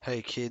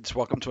Hey kids,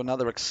 welcome to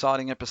another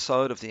exciting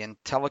episode of the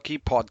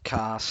Entelechy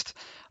podcast.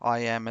 I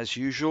am, as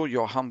usual,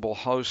 your humble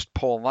host,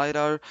 Paul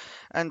Lato,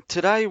 and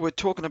today we're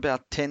talking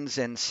about 10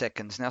 Zen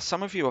seconds. Now,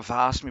 some of you have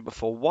asked me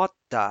before, what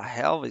the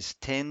hell is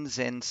 10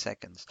 Zen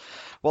seconds?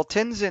 Well,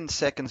 10 Zen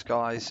seconds,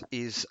 guys,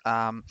 is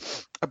a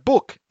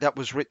book that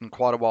was written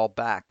quite a while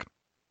back,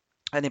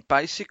 and it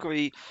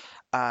basically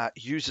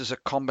uses a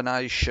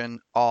combination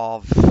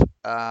of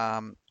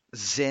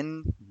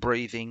Zen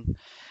breathing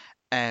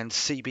and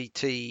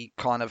CBT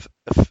kind of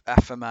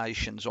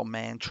affirmations or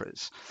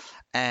mantras.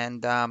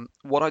 And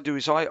what I do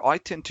is I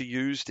tend to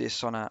use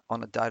this on a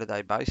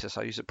day-to-day basis.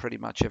 I use it pretty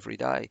much every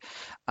day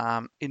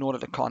in order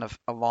to kind of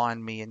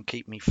align me and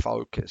keep me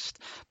focused.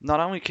 Not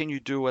only can you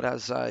do it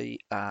as I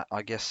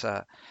guess,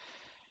 a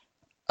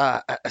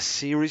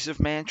series of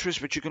mantras,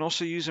 but you can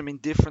also use them in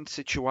different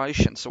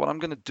situations. So what I'm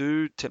going to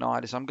do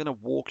tonight is I'm going to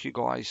walk you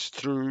guys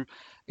through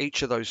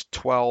each of those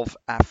 12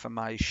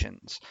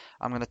 affirmations.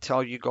 I'm going to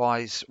tell you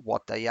guys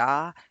what they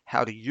are,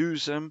 how to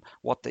use them,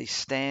 what they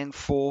stand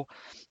for,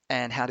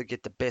 and how to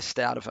get the best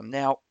out of them.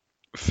 Now,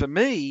 for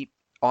me,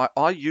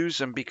 I use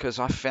them because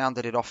I found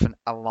that it often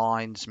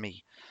aligns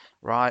me,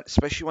 right?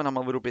 Especially when I'm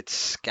a little bit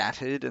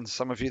scattered, and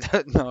some of you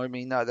that know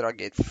me know that I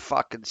get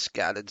fucking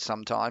scattered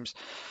sometimes.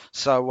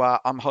 So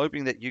I'm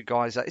hoping that you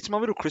guys, it's my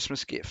little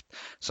Christmas gift.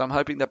 So I'm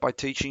hoping that by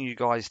teaching you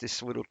guys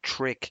this little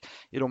trick,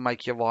 it'll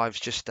make your lives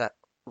just that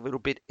little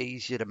bit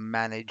easier to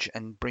manage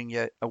and bring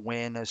your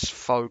awareness,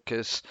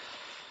 focus,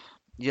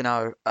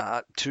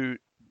 to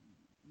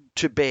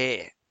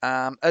bear.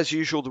 As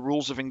usual, the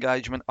rules of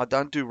engagement. I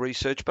don't do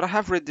research, but I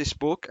have read this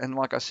book, and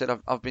like I said,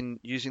 I've been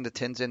using the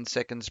 10 Zen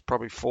seconds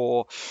probably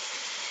for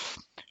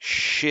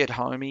shit,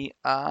 homie,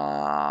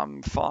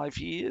 5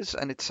 years,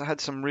 and it's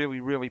had some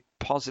really, really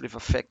positive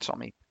effects on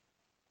me.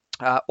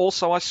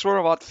 Also, I swear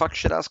a lot, fuck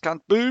shit ass cunt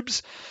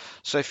boobs.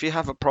 So if you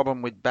have a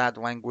problem with bad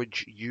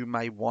language, you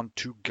may want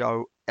to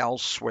go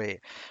elsewhere.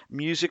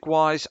 Music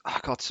wise, I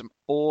got some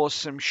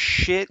awesome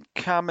shit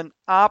coming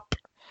up.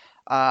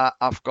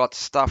 I've got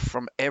stuff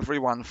from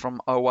everyone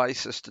from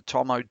Oasis to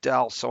Tom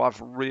Odell, so I've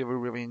really,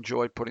 really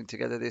enjoyed putting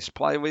together this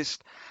playlist.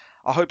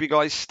 I hope you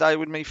guys stay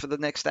with me for the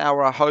next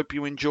hour. I hope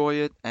you enjoy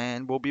it,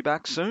 and we'll be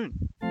back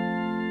soon.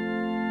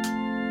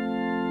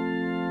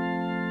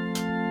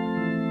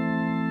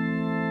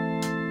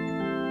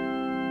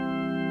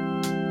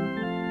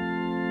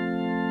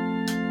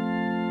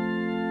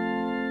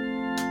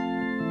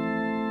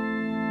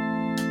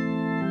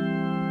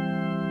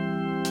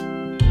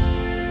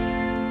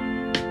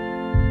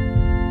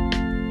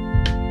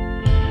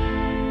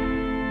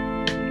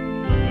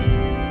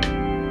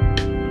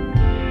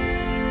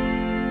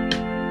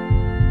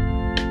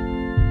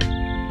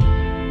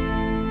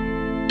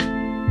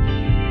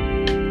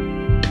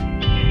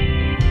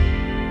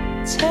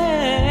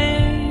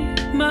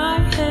 Take my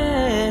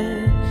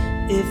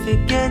hand. If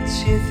it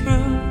gets you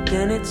through,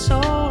 then it's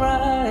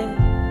alright.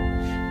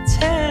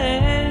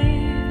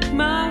 Take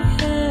my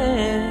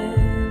hand.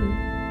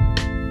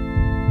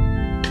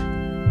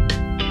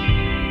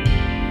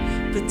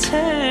 But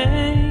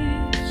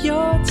take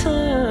your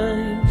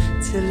time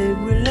till it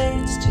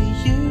relates to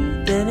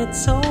you, then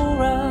it's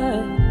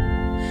alright.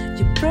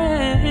 You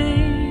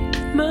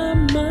break my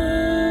mind.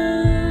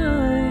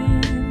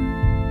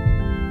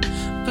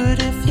 But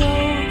if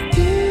your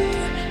view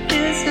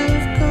is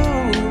of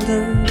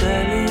golden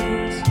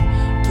valleys,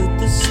 but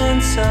the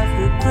sense of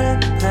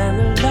regret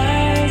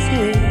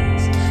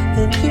paralyzes,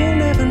 then you'll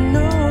never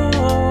know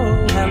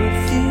how it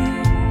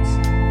feels.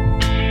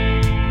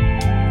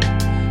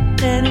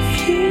 And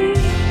if you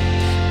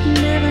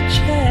never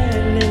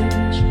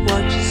challenge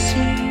what you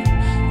see,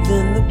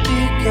 then the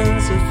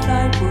beacons of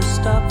light will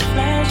stop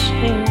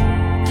flashing,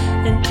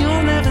 and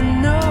you'll never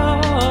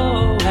know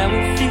how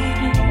it feels.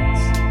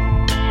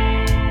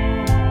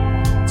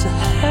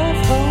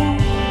 Have hope,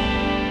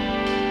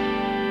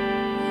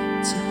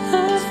 to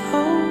have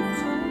hope,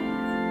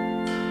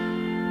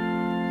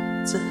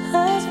 to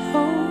have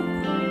hope,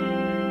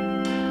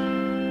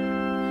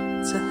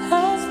 to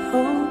have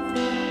hope,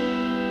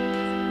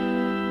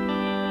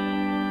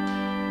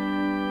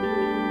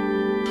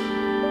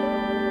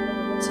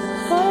 to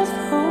have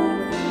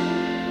hope,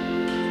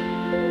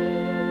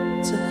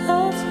 to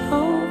have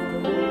hope.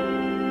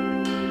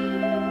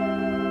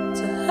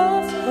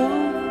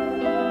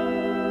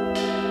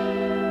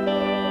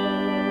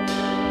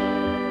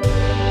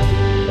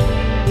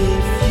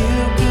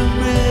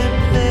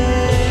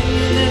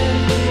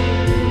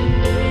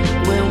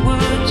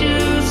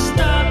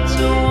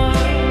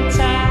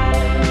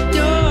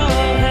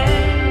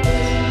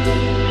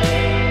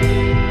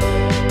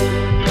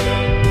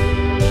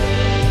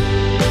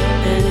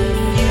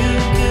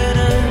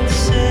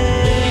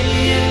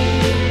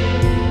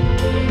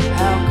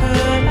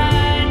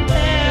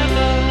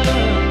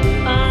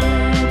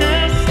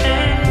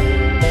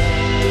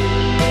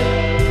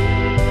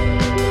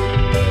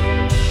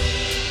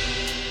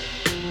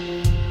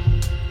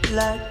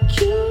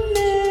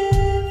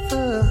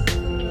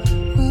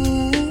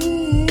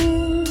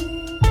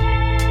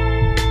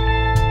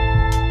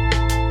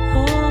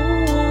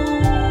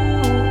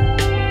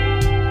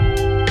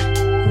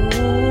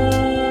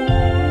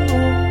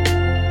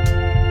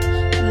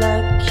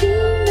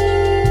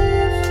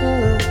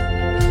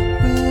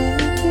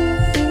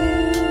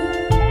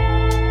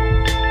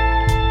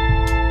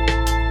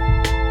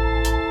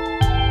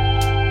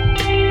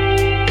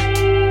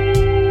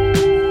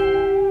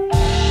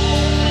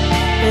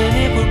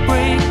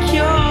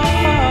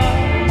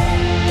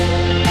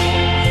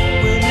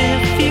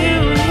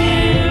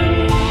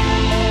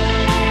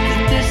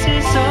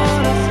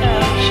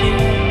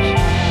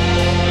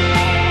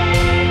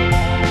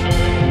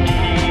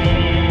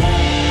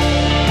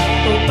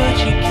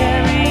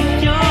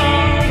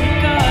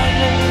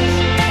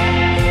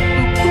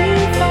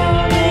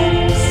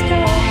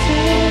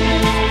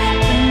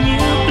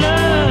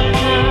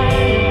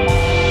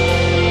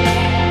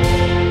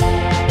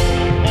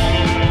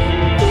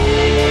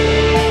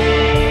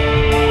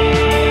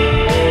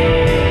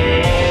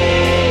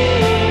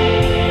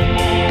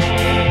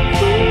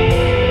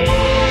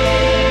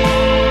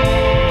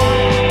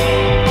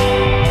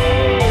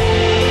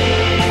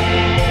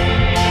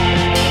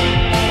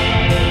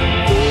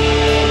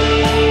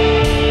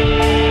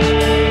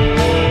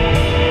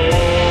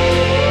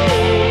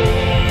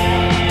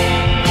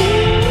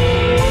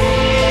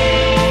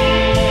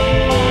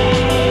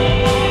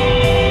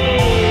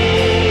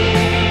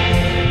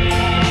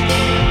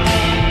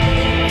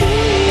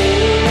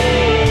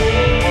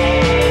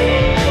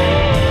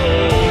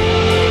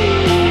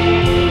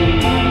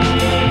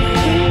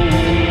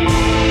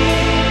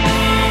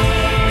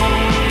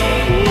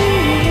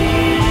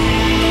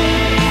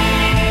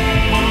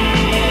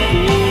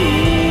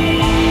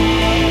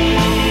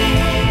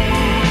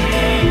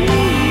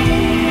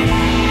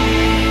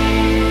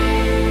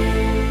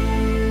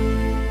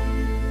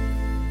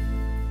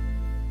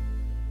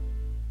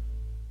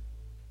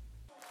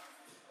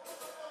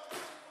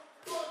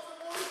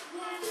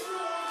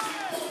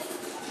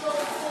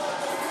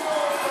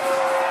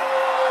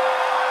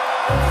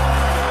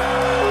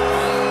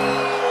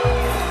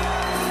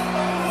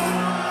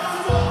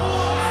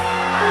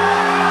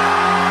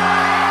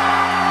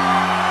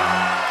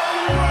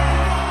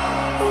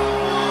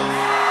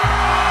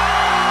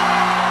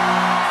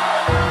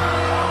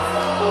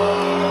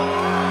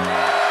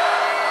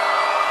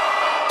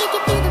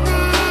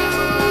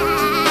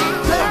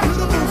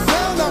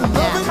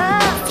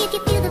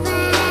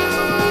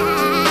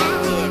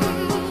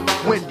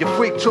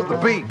 to the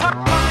beat.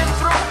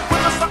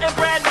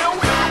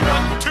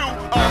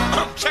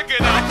 Check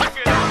it out.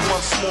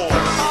 Once more.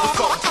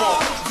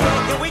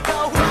 Here we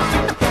go.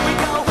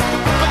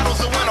 Battles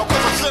the winner,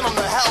 cause I sent them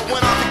to hell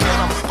when I begin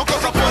them.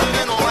 Because I put it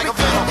in them like a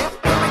venom.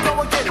 Here we go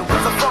again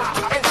with the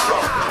funky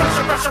intro.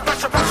 It's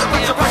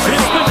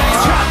the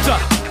next chapter.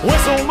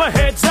 Where's all my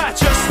heads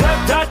at? Just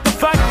slept at the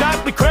fact that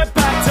we crept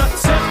back to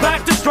set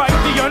back to strike.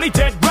 The only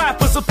dead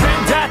rappers are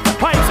pinned at the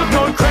pace of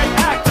no great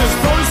actors.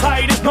 Those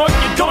haters, no,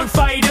 you don't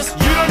fade us.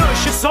 You don't know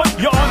shit, so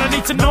you're on a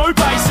need to know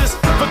basis.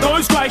 For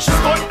those gracious,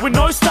 folk with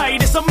no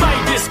status, I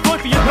made this.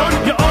 Both of you know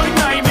your own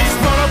name is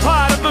not a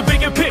part of the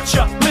bigger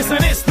picture.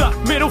 Listen, it's the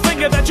middle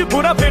finger that you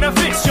put up in a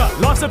fixture.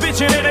 Life's a bitch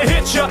and it'll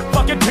hit ya.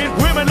 Fucking pimp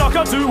women like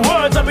I do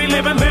words, I be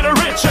living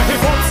literature. Hip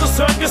hop's a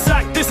circus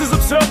act, this is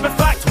absurd but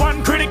fact.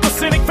 One critical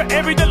cynic for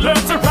every that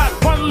learns to rap.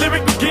 One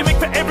lyrical gimmick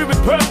for every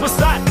with purpose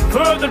that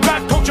further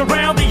rap culture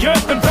around the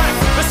earth and back.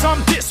 There's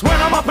some diss when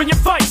I'm up in your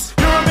face.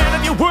 You're a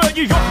man of your word,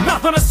 you got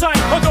nothing to say.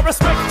 I got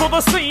respect for the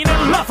scene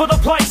and love for the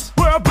place.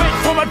 Where I beg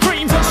for my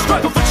dreams and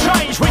struggle for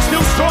change. We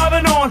still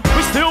striving on,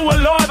 we still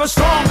alive and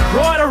strong.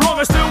 Right or wrong,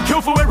 I still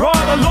kill for it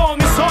right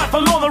along. Inside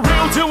for long, the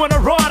real doing a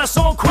right, a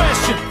song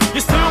question.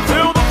 You still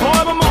feel the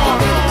vibe I'm on.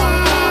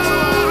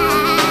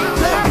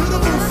 That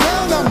beautiful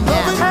sound I'm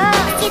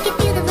loving. Take it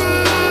through the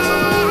vibe.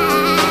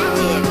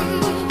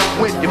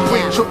 When you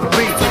bring to the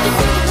beat.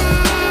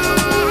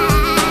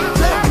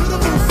 That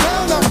beautiful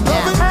sound I'm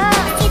loving.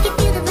 Take it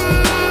through the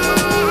vibe.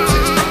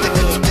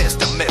 This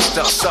the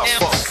Mr.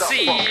 Suffolk.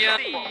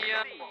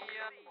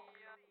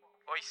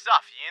 Oi,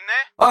 Suff, you in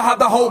there? I had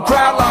the whole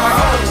crowd like,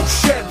 oh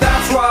shit,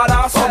 that's right,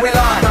 I saw we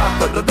like,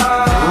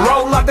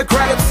 roll like the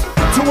credits.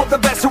 Two of the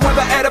best who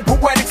ever edit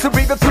poetics to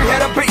be the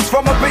three-headed beast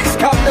from a beast,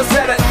 come to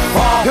set it.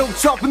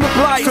 Hilltop in the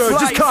place, so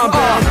just calm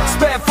down.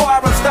 Spare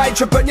fire on stage,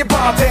 you burn your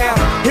bar down.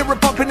 Hear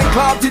it pumping in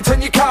clubs, you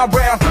turn your car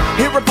round.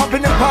 Hear it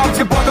pumping in pubs,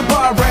 you buy the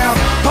bar round.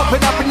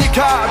 Pumping up in your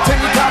car, turn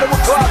your car to a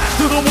club.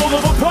 To the wall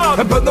of a pub,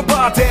 And burn the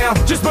bar down,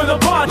 just burn the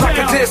bar like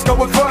down. a disco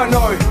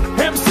inferno.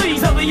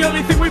 MCs are the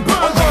only thing we burn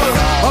though.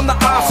 I'm the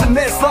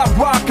arsonist, like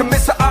rock and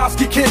Mr. Ask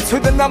your kids who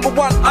the number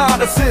one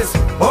artist is.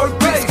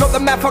 Obese, got the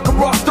map like a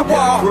roster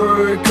wall.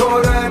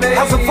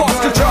 How's the false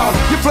control?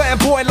 You're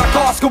flamboyant like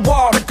Oscar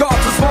Wilde. The gods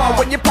are small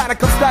when you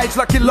panic on stage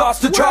like you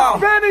lost a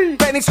child.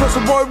 Benny's across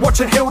the road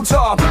watching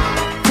Hilltop.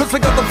 Cause we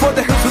got the foot,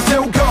 the hills are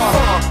still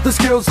gone. The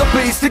skills are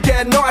beast to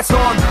get nice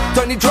on.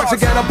 Don't need drugs to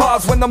get a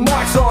buzz when the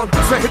mic's on.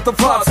 So hit the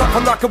floods up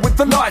and like it with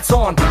the lights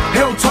on.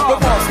 Hilltop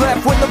and what's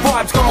left when the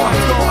vibe's gone.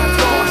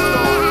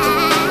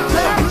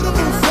 That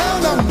beautiful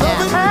sound I'm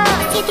loving.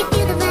 Take it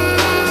through the vibe.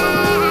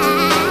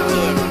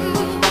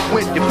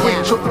 When you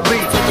bring to the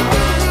beat.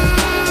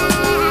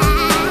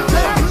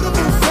 That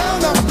beautiful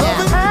sound I'm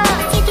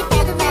loving. Take it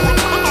through the vibe.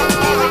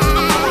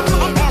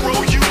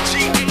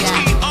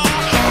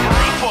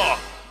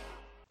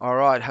 All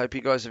right, hope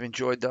you guys have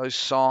enjoyed those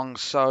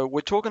songs. So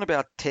we're talking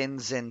about 10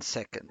 Zen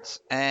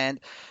seconds. And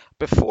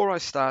before I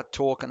start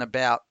talking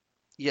about,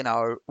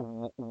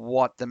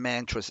 what the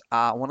mantras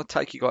are, I want to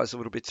take you guys a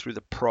little bit through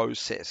the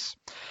process.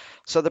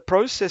 So the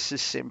process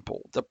is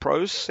simple. The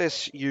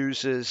process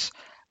uses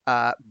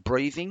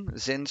breathing,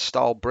 Zen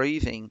style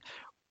breathing,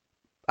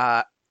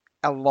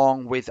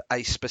 along with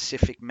a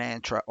specific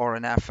mantra or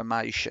an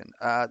affirmation.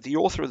 The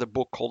author of the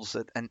book calls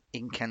it an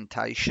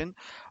incantation.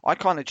 I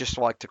kind of just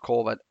like to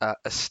call it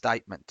a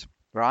statement,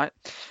 right?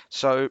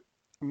 So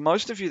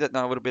most of you that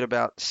know a little bit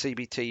about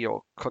CBT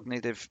or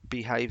cognitive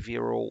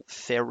behavioral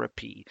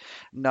therapy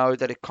know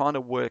that it kind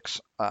of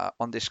works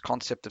on this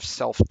concept of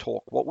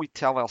self-talk. What we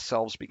tell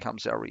ourselves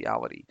becomes our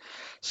reality.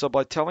 So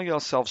by telling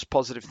ourselves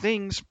positive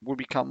things, we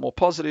become more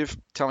positive.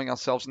 Telling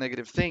ourselves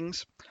negative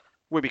things,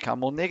 we become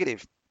more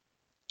negative.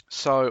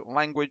 So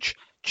language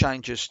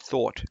changes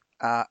thought,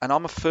 and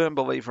I'm a firm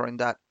believer in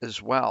that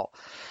as well.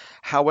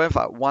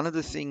 However, one of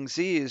the things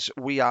is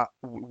we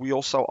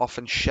also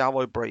often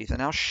shallow breathe,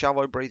 and our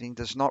shallow breathing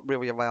does not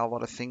really allow a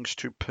lot of things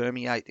to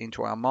permeate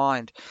into our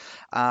mind.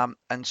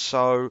 And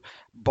so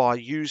by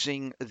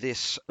using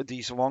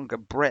these longer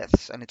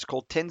breaths, and it's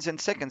called 10 Zen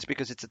seconds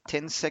because it's a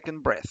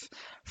 10-second breath,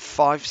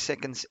 5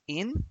 seconds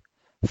in,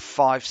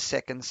 5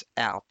 seconds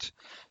out.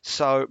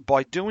 So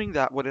by doing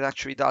that, what it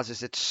actually does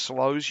is it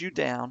slows you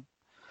down,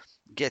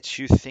 gets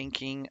you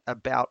thinking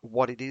about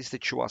what it is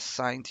that you are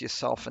saying to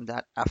yourself and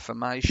that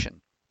affirmation,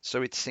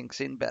 so it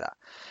sinks in better.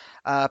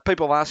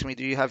 People ask me,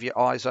 do you have your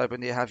eyes open?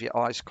 Do you have your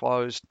eyes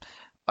closed?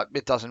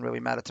 It doesn't really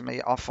matter to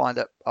me. I find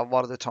that a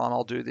lot of the time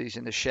I'll do these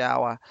in the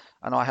shower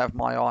and I have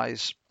my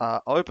eyes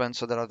open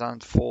so that I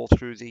don't fall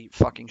through the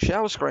fucking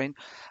shower screen.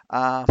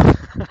 So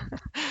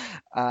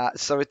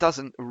it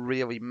doesn't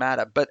really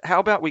matter. But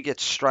how about we get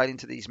straight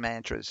into these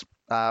mantras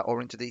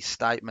or into these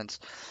statements?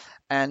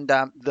 And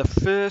the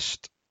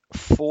first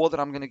 4 that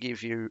I'm going to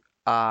give you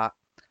are: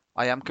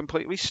 I am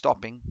completely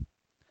stopping,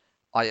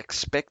 I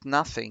expect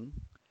nothing,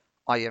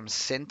 I am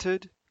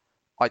centered,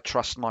 I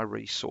trust my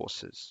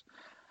resources.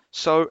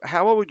 So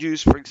how I would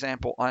use, for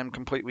example, I am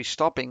completely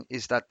stopping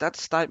is that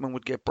statement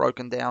would get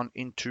broken down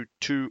into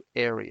 2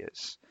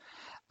 areas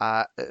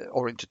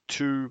or into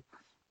 2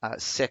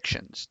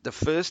 sections. The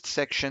first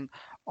section,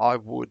 I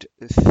would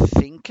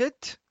think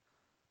it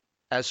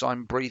as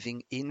I'm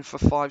breathing in for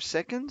 5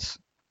 seconds.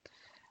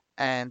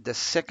 And the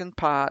second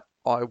part,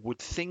 I would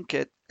think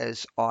it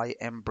as I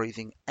am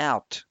breathing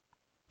out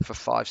for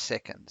 5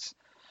 seconds.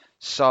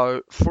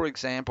 So, for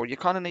example, you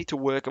kind of need to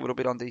work a little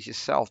bit on these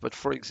yourself. But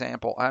for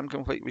example, I am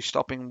completely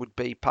stopping would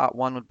be, part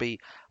one would be,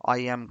 I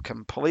am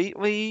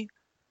completely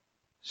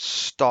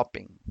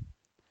stopping.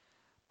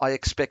 I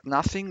expect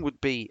nothing would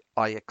be,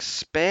 I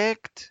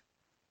expect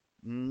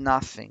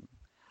nothing.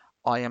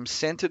 I am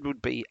centered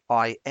would be,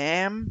 I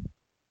am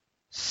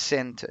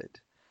centered.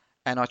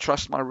 And I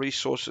trust my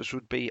resources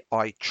would be,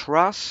 I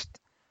trust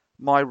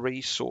my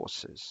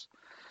resources.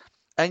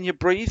 And your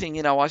breathing,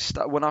 you know, I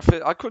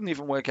couldn't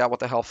even work out what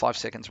the hell 5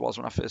 seconds was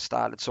when I first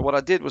started. So what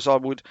I did was I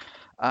would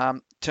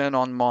turn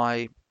on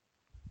my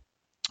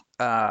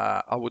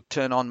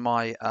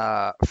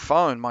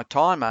phone, my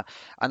timer,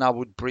 and I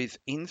would breathe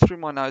in through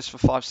my nose for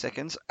 5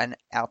 seconds and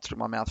out through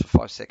my mouth for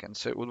 5 seconds.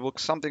 So it would look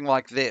something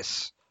like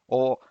this,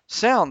 or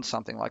sound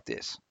something like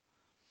this.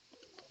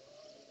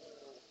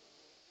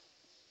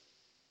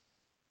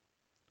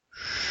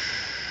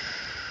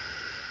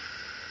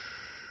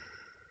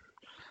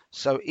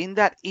 So in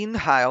that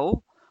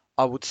inhale,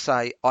 I would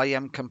say, I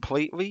am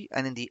completely,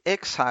 and in the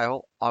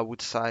exhale, I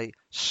would say,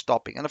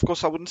 stopping. And of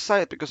course, I wouldn't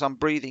say it because I'm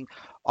breathing,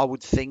 I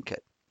would think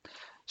it.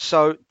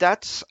 So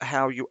that's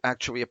how you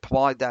actually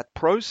apply that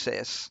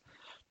process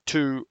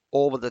to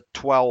all of the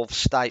 12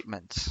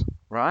 statements,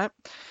 right?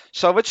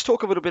 So let's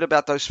talk a little bit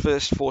about those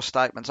first 4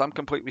 statements. I'm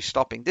completely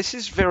stopping. This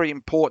is very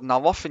important.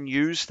 I'll often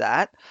use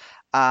that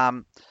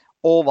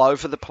all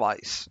over the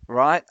place,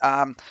 right?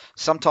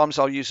 Sometimes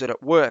I'll use it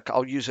at work.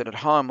 I'll use it at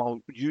home. I'll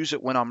use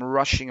it when I'm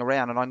rushing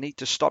around and I need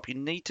to stop. You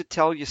need to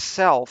tell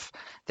yourself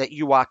that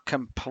you are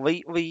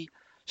completely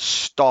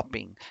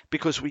stopping,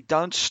 because we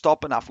don't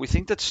stop enough. We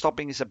think that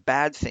stopping is a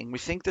bad thing. We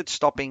think that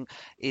stopping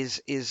is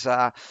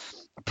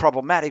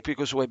problematic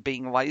because we're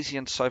being lazy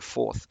and so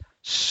forth.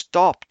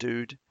 Stop,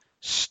 dude.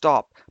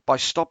 Stop. By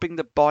stopping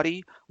the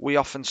body, we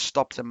often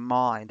stop the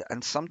mind,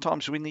 and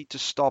sometimes we need to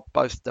stop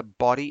both the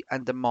body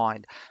and the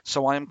mind.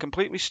 So I am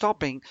completely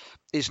stopping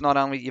is not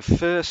only your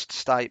first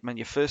statement,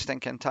 your first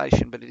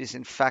incantation, but it is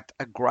in fact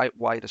a great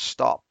way to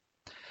stop.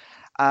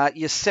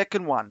 Your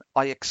second one,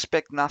 I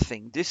expect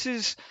nothing. This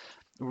is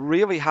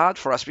really hard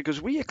for us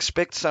because we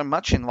expect so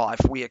much in life.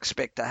 We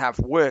expect to have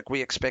work.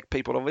 We expect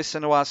people to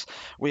listen to us.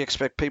 We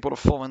expect people to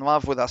fall in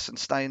love with us and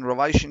stay in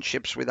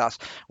relationships with us.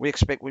 We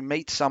expect we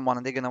meet someone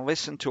and they're going to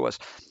listen to us.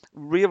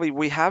 Really,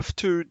 we have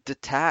to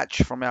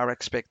detach from our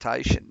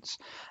expectations.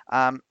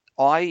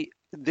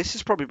 This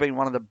has probably been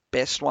one of the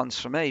best ones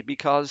for me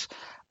because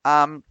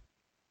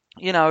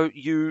you know,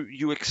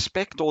 you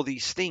expect all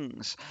these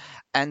things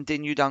and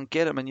then you don't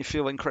get them and you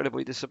feel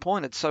incredibly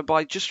disappointed. So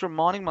by just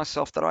reminding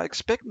myself that I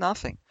expect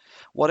nothing,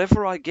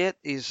 whatever I get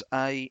is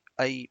a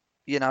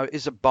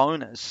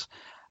bonus.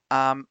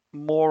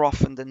 More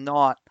often than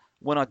not,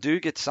 when I do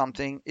get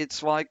something,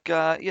 it's like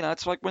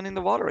it's like winning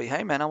the lottery.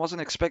 Hey man, I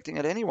wasn't expecting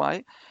it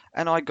anyway,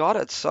 and I got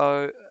it.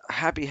 So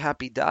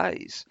happy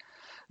days.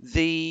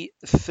 The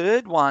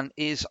third one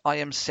is I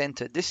am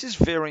centered. This is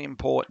very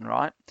important,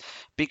 right?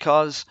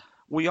 Because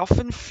we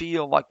often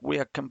feel like we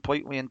are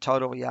completely and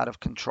totally out of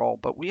control,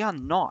 but we are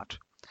not.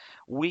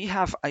 We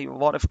have a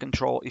lot of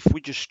control if we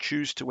just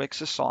choose to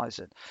exercise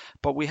it.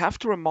 But we have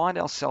to remind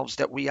ourselves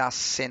that we are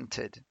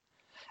centered.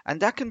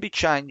 And that can be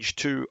changed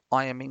to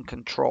I am in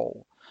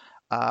control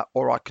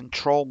or I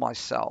control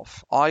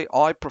myself.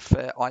 I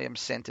prefer I am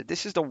centered.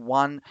 This is the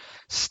one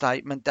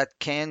statement that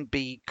can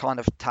be kind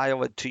of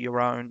tailored to your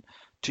own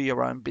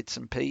bits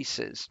and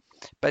pieces.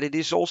 But it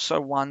is also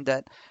one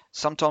that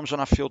sometimes when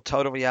I feel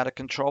totally out of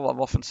control,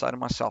 I'll often say to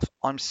myself,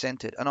 I'm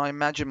centered. And I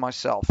imagine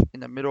myself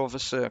in the middle of a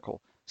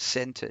circle,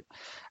 centered.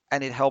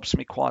 And it helps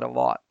me quite a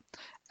lot.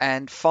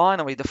 And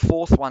finally, the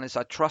fourth one is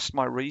I trust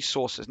my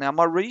resources. Now,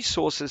 my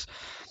resources,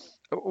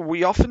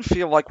 we often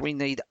feel like we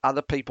need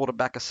other people to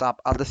back us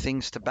up, other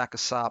things to back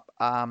us up,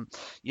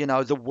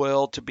 the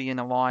world to be in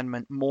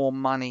alignment, more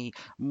money,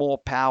 more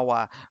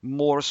power,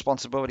 more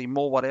responsibility,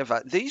 more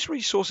whatever. These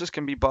resources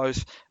can be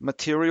both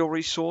material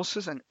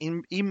resources and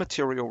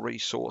immaterial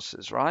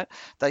resources, right?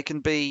 They can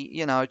be,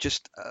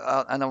 just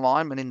an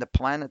alignment in the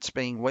planets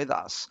being with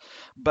us.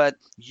 But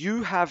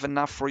you have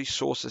enough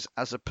resources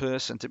as a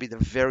person to be the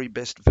very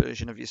best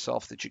version of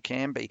yourself that you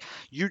can be.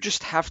 You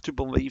just have to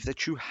believe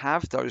that you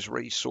have those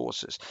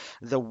resources.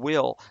 The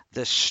will,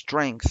 the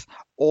strength,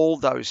 all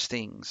those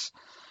things.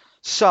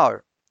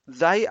 So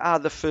they are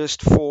the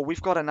first 4.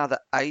 We've got another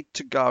 8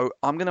 to go.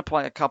 I'm going to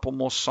play a couple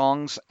more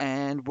songs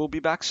and we'll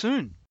be back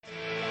soon.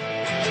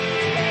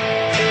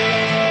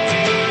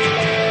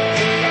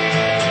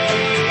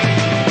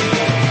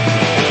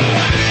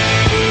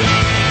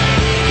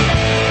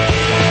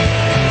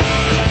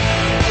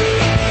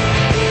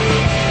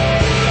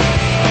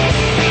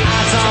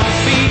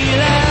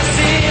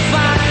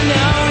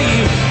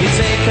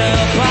 Take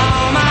up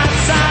all my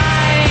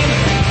time.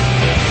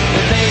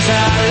 The days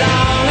are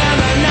long and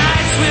the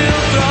nights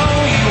will throw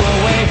you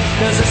away,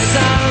 'cause the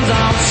sun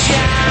don't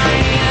shine.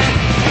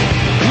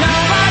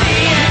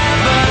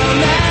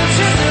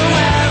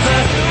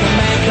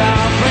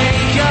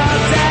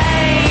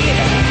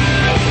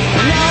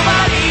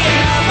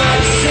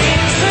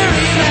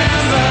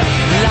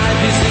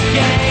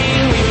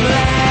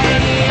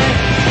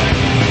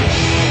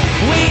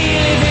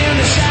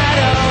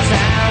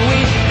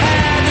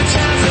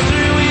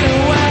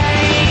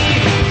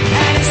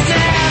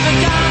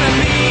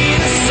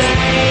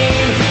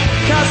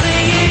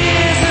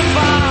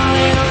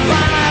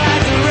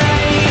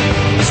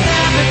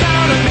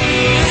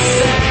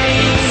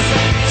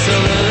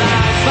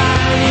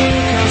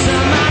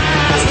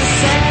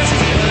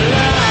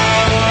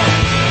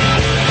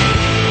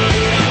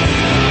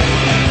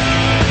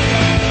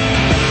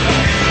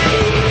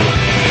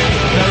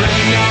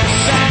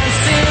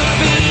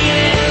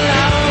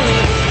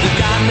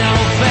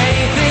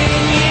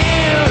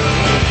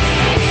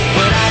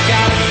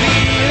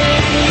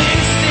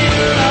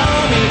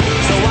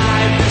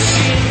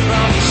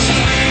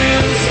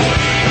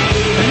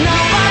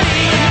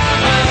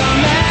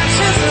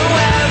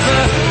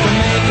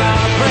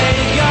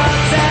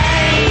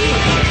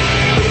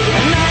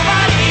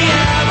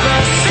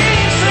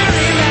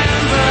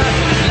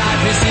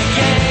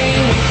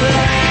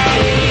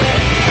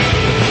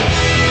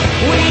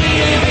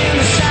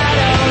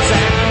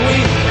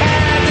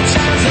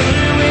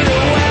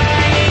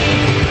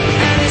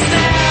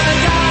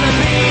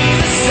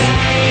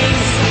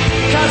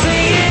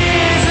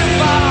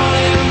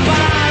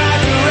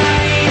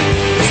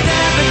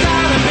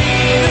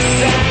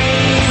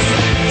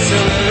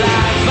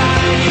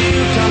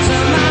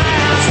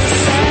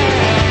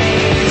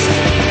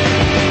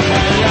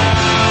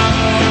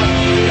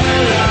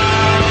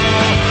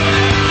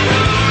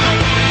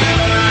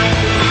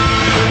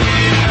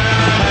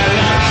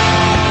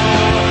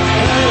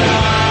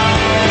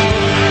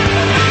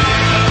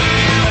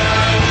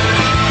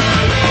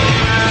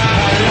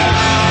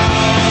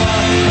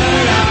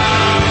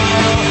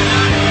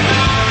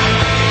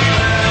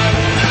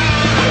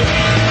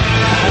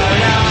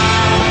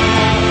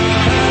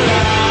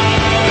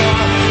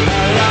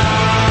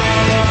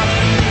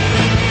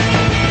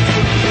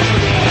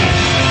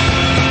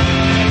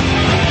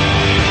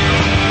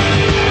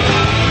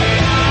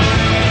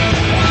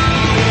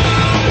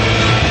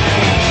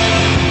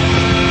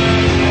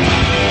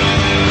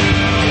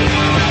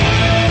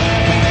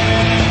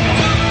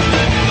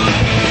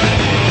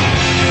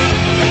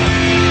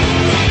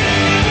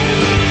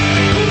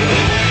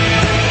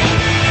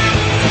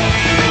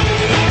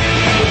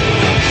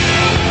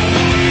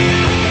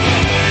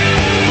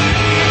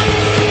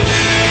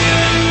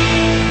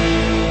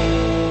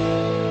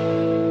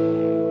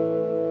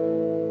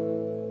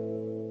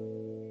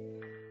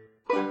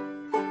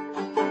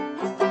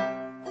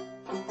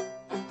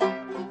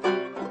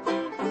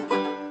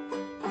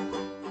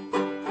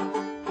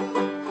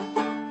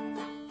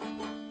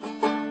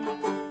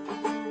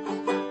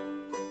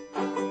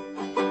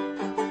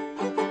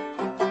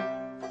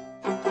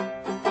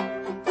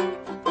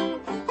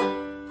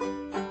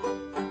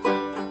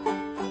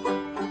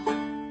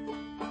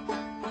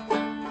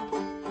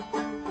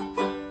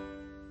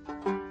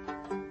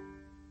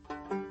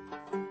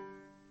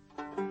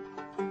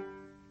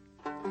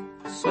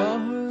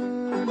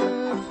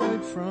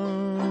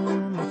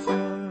 from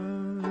afar.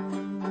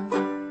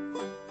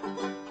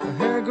 Her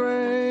hair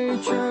gray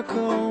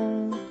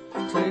charcoal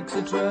takes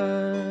a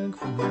drag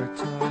from her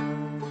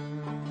tongue.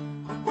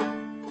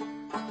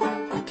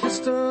 I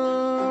kissed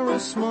her a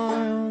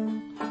smile,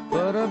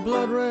 but her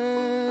blood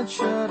red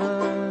shut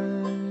eye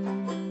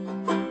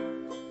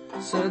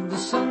said the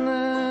sun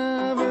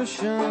never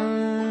shines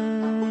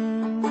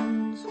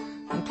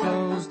in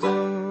closed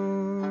doors.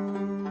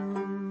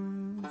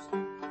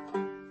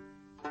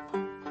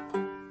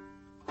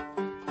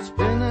 It's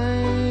been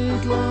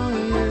 8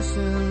 long years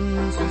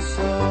since I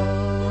saw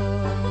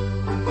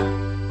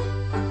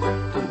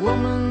the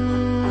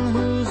woman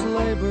whose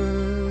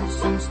labor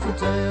since the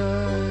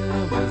day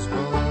I was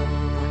born.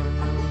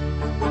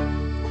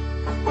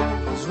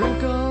 Those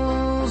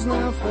wrinkles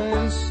now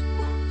face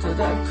to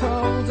that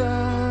cold,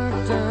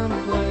 dark,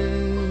 damp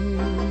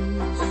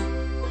place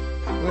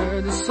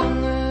where the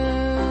sun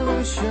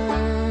never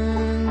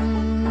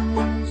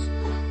shines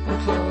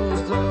and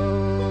closed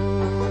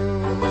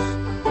doors.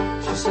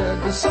 She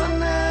said the sun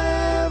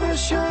never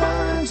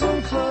shines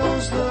and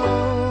closed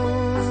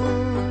doors.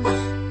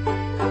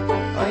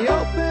 I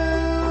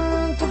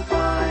opened to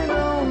find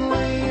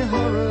only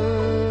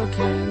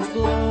hurricanes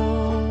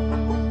blow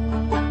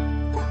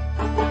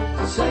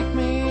to take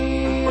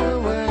me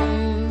away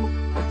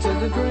to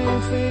the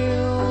green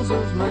fields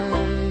of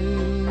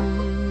Maine,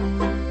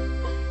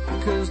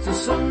 because the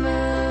sun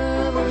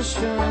never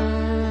shines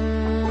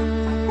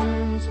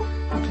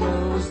and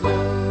closed doors.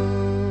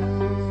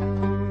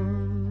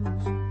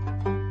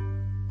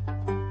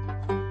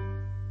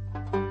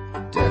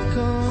 Death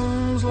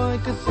comes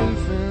like a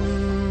thief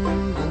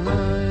in the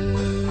night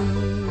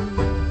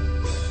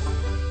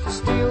to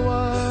steal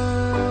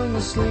while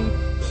you sleep.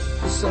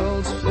 The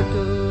soul's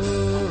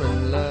flicker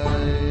and light.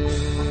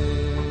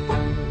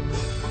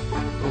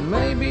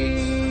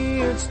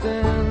 Maybe it's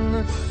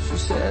then, she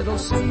said, I'll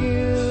see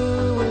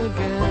you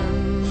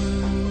again,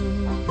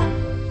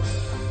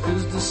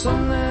 'cause the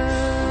sun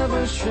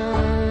never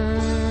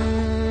shines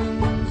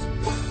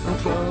and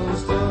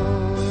closed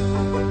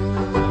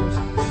doors.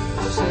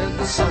 She said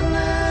the sun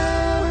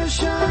never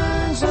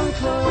shines and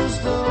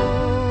closed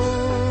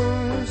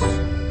doors.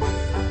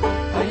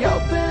 I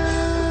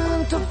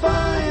open to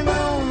find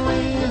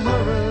only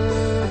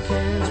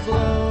hurricanes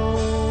blow.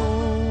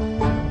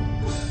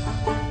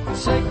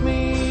 Take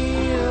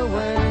me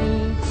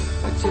away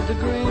to the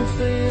green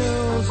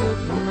fields of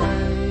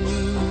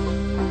Maine,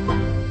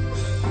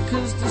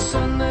 'cause the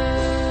sun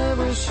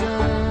never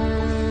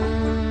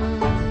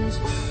shines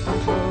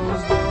and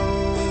closed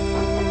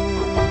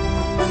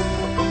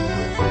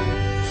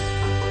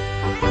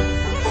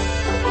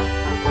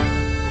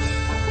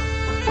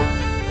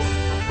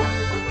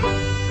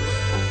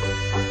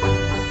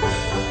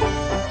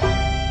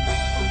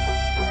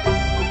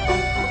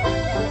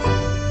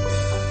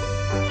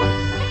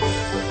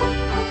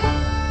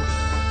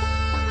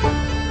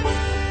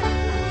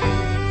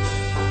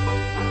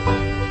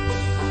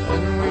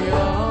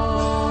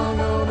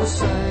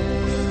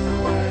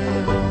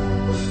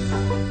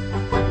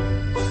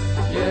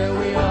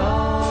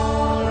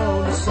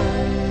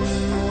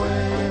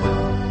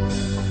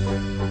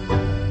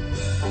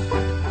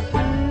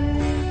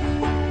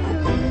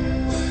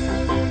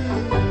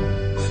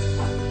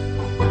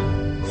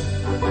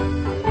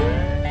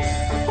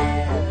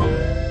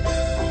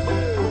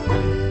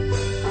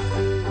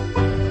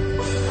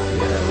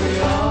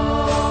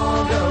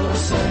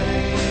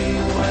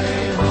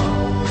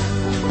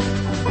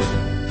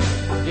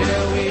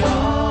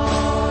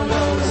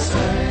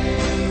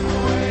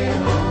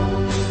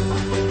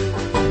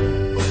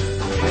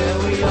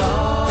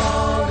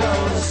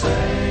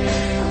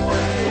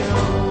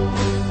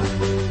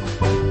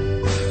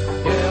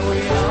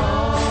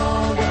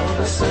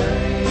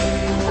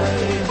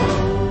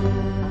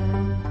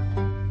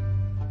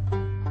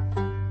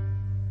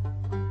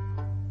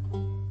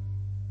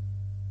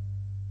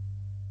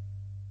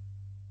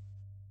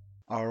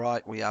All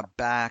right, we are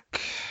back,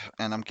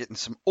 and I'm getting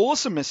some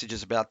awesome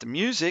messages about the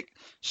music.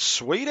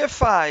 Sweet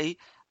FA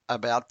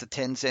about the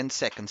 10 Zen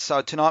seconds.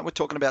 So tonight we're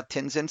talking about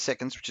 10 Zen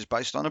seconds, which is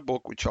based on a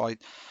book which I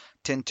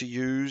tend to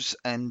use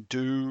and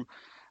do,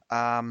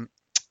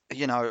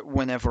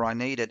 whenever I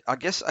need it. I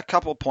guess a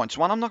couple of points.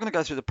 One, I'm not going to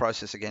go through the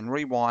process again.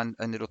 Rewind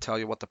and it'll tell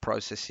you what the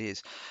process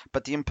is.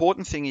 But the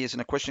important thing is,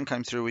 and a question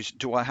came through, is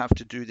do I have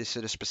to do this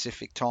at a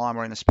specific time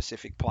or in a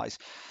specific place?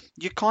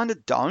 You kind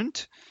of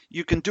don't.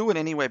 You can do it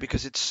anywhere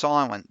because it's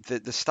silent.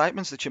 The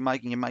statements that you're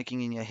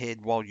making in your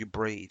head while you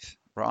breathe,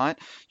 right?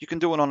 You can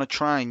do it on a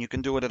train. You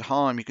can do it at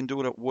home. You can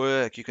do it at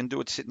work. You can do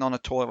it sitting on a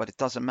toilet. It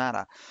doesn't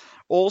matter.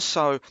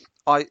 Also,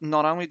 I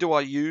not only do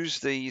I use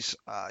these,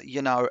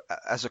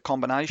 as a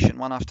combination,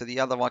 one after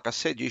the other, like I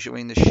said,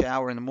 usually in the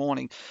shower in the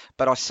morning,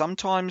 but I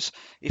sometimes,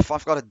 if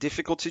I've got a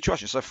difficult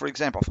situation, so for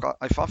example,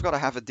 if I've got to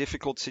have a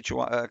difficult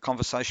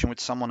conversation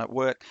with someone at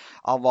work,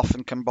 I'll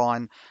often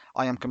combine,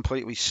 I am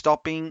completely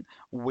stopping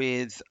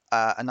with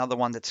another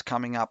one that's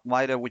coming up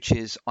later, which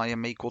is I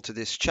am equal to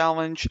this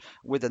challenge,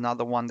 with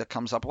another one that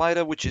comes up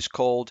later, which is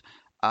called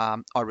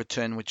I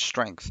return with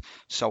strength.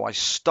 So I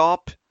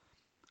stop,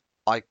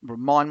 I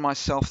remind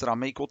myself that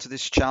I'm equal to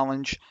this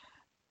challenge,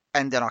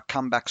 and then I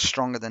come back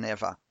stronger than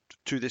ever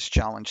to this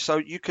challenge. So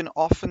you can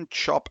often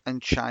chop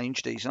and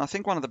change these. And I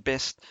think one of the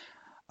best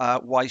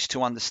ways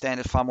to understand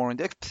it far more in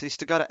depth is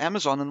to go to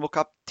Amazon and look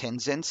up 10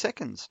 Zen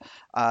Seconds,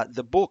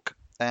 the book,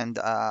 and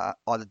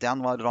either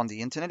download it on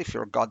the internet if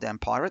you're a goddamn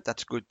pirate,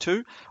 that's good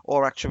too,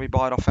 or actually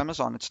buy it off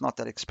Amazon. It's not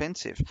that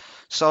expensive.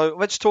 So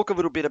let's talk a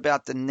little bit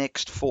about the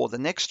next four. The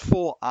next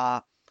four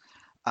are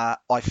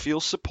I feel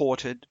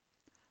supported,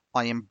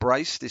 I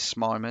embrace this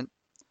moment,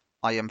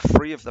 I am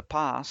free of the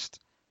past,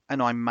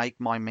 and I make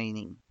my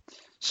meaning.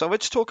 So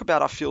let's talk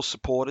about I feel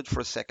supported for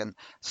a second.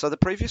 So the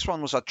previous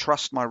one was I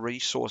trust my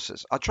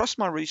resources. I trust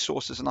my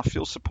resources and I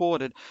feel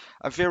supported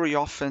are very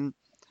often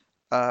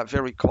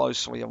very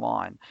closely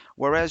aligned.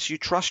 Whereas you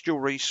trust your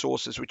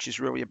resources, which is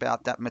really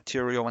about that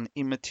material and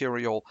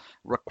immaterial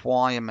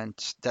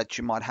requirements that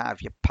you might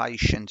have, your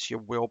patience,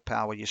 your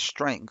willpower, your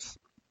strength.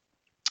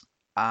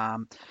 I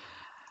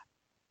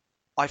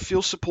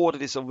feel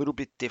supported is a little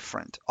bit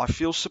different. I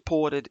feel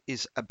supported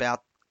is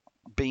about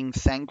being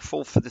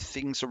thankful for the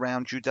things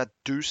around you that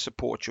do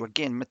support you.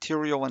 Again,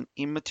 material and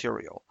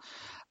immaterial.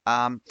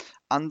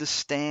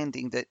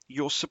 Understanding that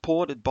you're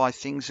supported by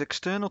things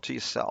external to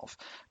yourself,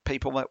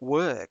 people at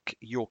work,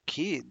 your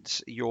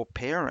kids, your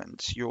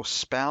parents, your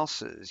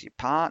spouses, your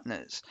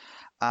partners.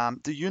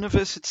 The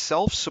universe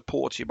itself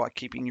supports you by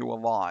keeping you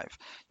alive.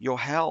 Your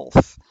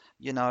health,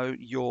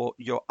 your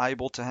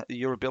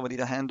your ability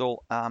to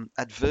handle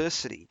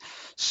adversity.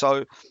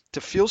 So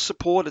to feel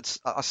supported,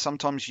 I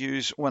sometimes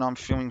use when I'm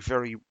feeling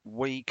very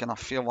weak and I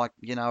feel like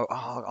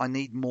I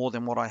need more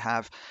than what I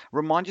have.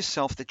 Remind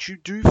yourself that you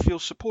do feel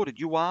supported.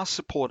 You are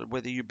supported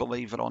whether you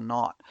believe it or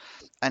not,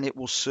 and it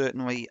will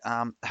certainly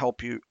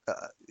help you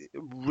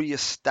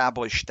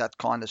re-establish that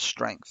kind of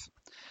strength.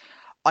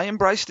 I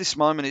embrace this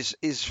moment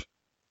is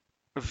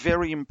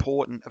very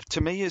important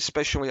to me,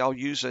 especially. I'll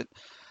use it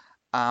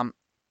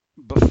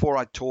before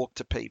I talk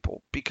to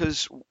people,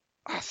 because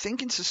I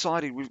think in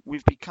society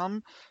we've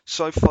become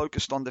so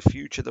focused on the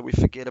future that we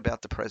forget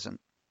about the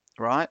present,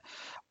 right?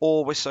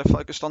 Or we're so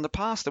focused on the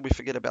past that we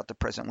forget about the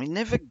present. We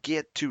never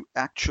get to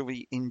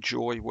actually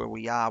enjoy where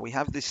we are. We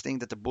have this thing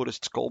that the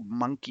Buddhists call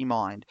monkey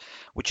mind,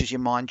 which is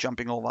your mind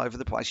jumping all over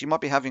the place. You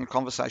might be having a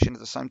conversation at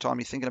the same time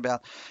you're thinking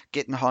about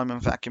getting home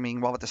and vacuuming,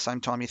 while at the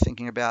same time you're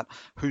thinking about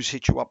who's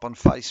hit you up on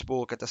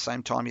Facebook. At the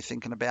same time you're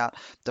thinking about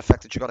the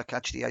fact that you've got to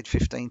catch the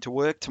 8:15 to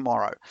work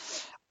tomorrow.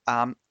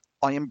 I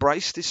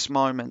embrace this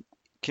moment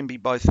can be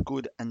both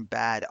good and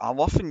bad. I'll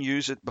often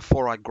use it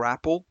before I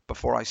grapple,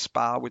 before I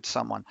spar with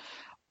someone,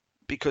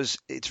 because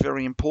it's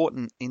very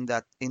important in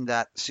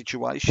that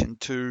situation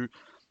to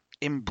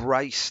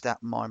embrace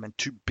that moment,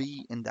 to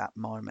be in that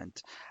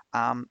moment,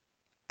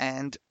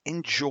 and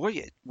enjoy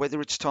it.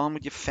 Whether it's time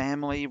with your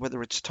family,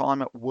 whether it's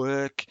time at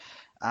work,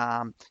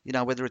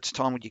 whether it's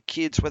time with your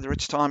kids, whether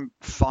it's time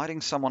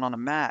fighting someone on a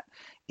mat,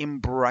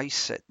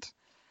 embrace it.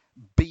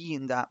 Be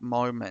in that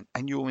moment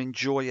and you'll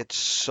enjoy it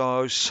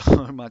so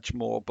much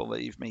more,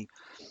 believe me.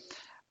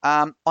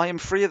 I am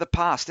free of the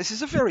past. This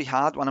is a very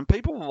hard one, and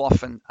people will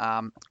often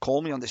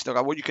call me on this. They'll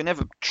go, well, you can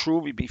never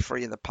truly be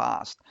free of the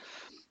past.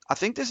 I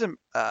think there's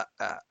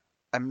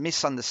a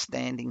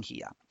misunderstanding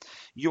here.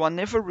 You are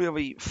never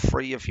really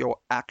free of your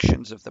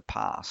actions of the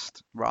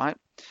past, right?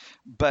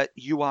 But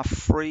you are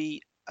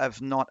free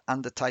of not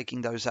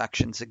undertaking those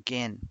actions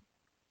again.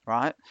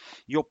 Right?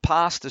 Your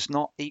past does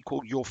not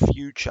equal your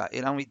future.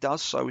 It only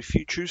does so if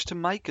you choose to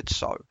make it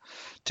so.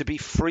 To be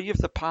free of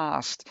the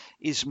past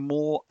is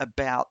more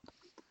about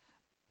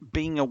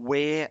being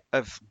aware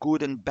of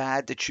good and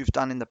bad that you've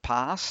done in the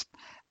past,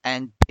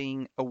 and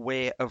being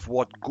aware of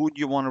what good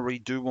you want to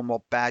redo and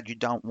what bad you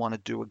don't want to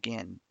do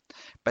again.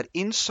 But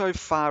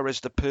insofar as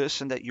the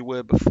person that you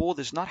were before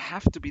does not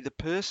have to be the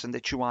person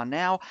that you are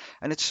now,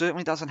 and it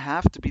certainly doesn't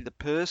have to be the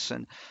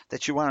person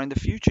that you are in the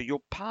future.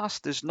 Your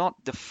past does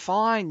not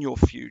define your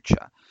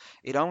future.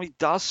 It only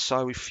does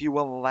so if you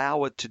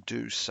allow it to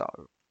do so.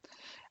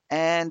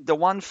 And the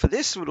one for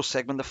this little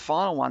segment, the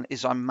final one,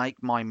 is I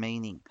make my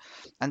meaning.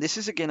 And this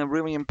is, again, a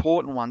really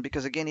important one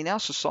because, again, in our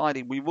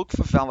society, we look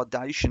for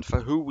validation for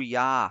who we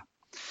are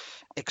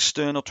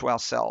external to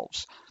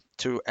ourselves,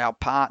 to our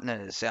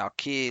partners, our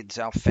kids,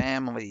 our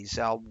families,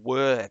 our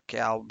work,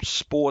 our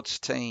sports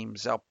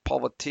teams, our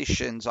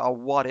politicians, our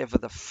whatever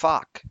the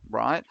fuck,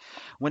 right?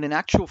 When in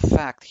actual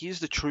fact, here's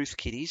the truth,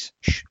 kiddies.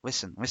 Shh,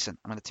 listen, I'm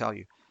going to tell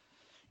you.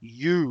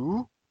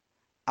 You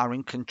are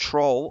in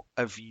control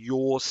of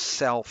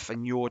yourself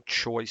and your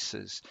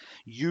choices.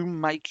 You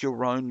make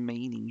your own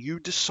meaning. You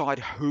decide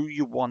who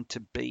you want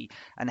to be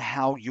and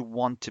how you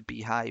want to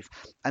behave.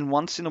 And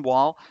once in a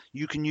while,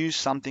 you can use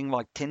something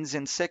like 10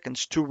 Zen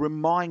seconds to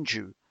remind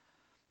you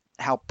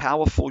how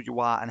powerful you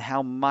are and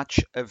how much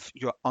of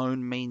your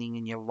own meaning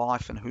in your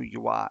life and who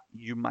you are,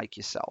 you make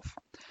yourself.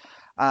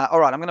 All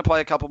right, I'm going to play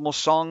a couple more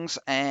songs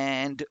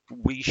and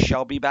we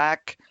shall be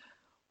back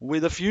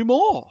with a few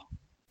more.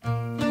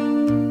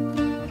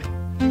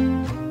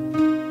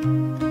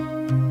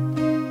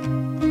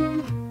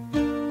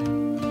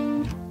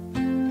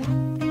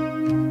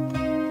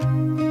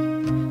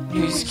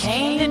 breeze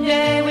came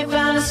today, we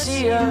found a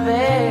sea of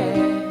air.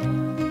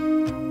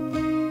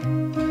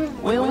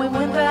 When we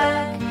went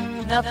back,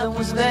 nothing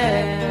was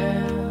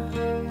there.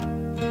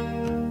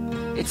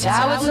 It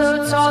towered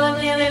so tall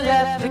and nearly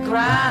left the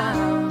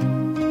ground.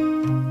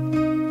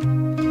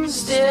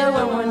 Still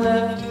when we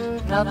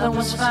looked, nothing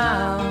was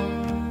found.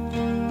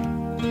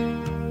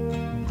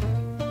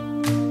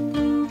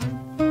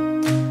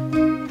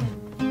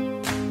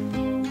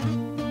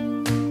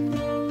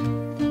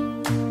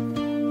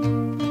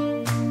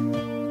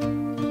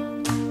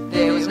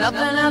 There was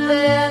nothing out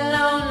there,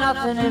 no,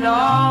 nothing at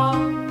all.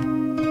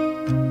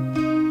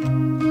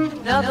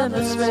 Nothing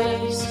but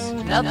space,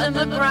 nothing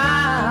but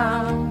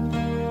ground.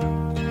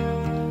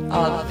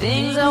 All the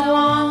things I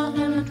want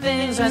and the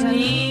things I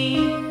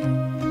need.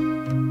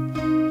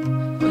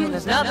 When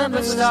there's nothing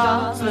but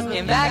stars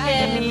looking back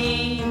at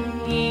me.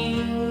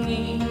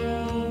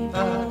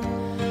 But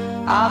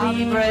I'll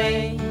be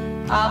brave,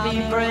 I'll be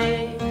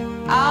brave,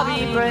 I'll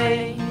be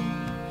brave.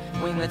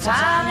 When the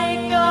time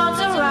it comes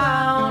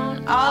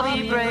around, I'll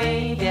be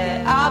brave,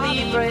 yeah, I'll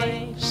be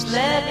brave. Just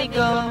let me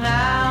go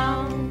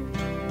now.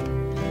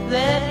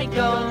 Let me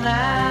go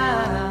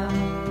now.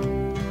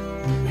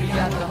 We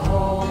got the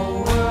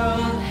whole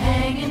world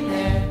hanging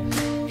there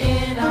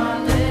in our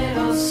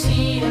little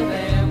sea of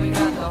air. We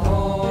got the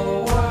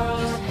whole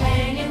world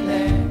hanging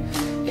there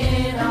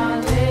in our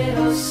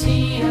little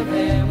sea of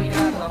air. We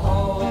got the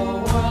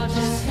whole world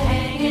just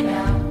hanging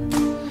out.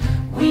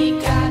 We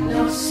got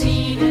no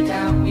sea to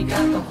doubt. We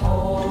got the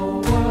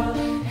whole world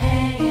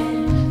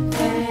hanging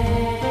there.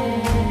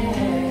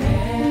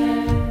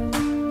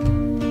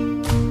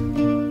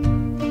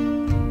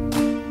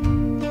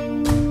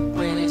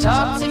 When he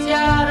talked to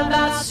God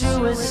about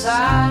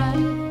suicide,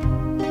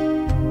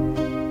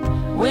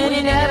 when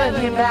he never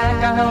get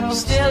back, I hope he's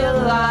still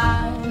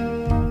alive.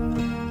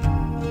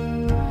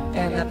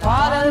 And the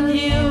part of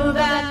you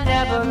that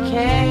never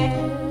cared,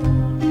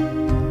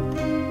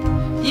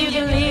 you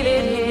can leave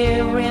it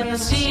here in the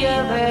sea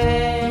of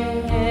air.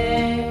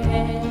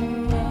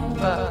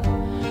 But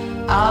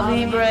I'll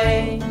be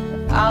brave,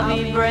 I'll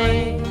be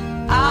brave,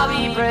 I'll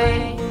be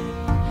brave.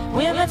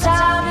 When the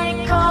time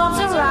it comes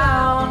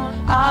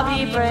around, I'll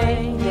be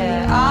brave,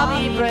 yeah, I'll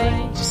be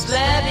brave. Just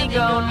let me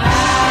go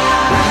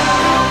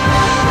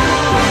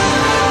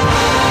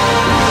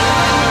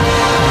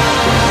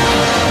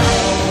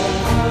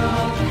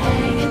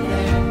hanging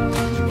there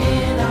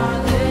in our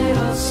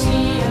little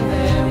sea of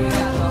air. We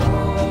got the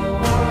whole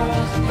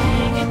world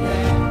hanging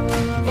there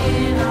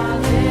in our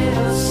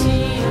little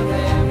sea of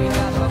air. We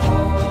got the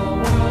whole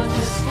world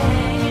just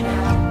hanging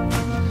out.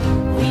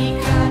 We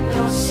got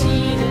no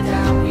sea to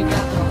doubt. We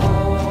got the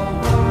whole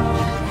world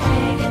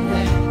hanging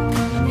there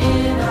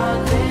in our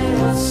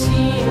little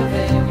sea of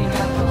air. We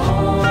got the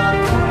whole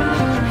world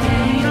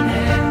hanging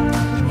there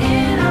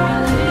in our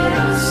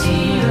little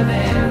sea of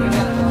air. We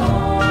got the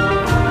whole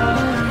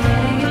world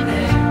hanging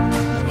there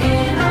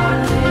in our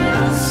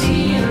little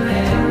sea of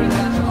air. We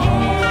got the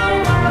whole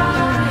world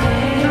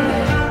hanging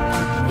there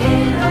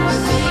in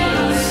our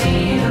little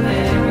sea of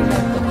air. We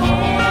got the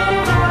whole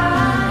world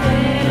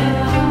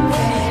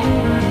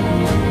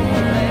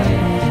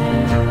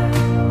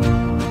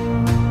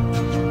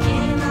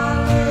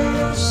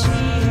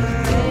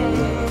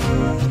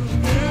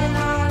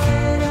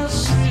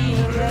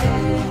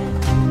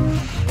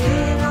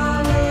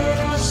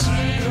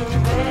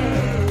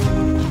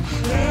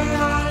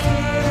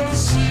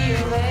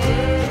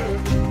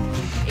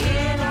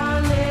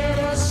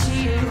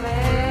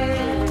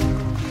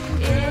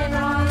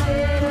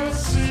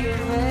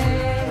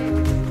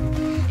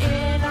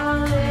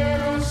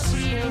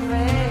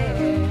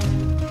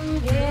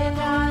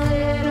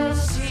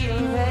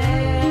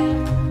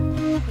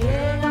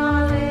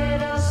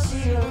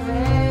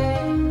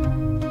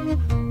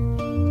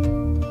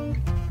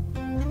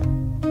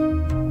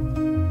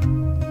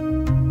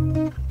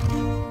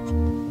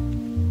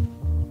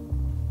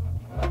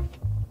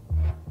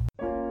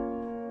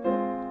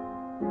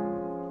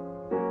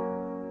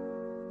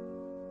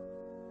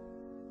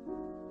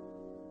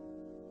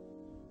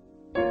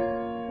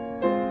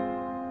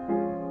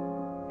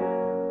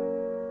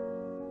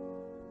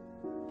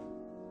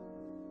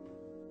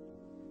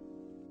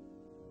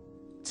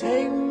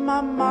Take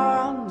my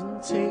mind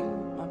and take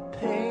my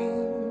pain,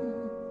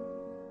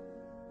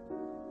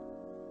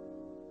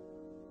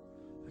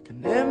 like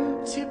an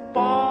empty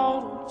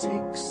bottle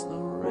takes the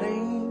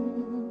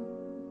rain.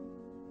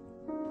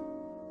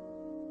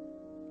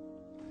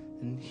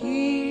 And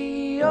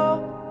here,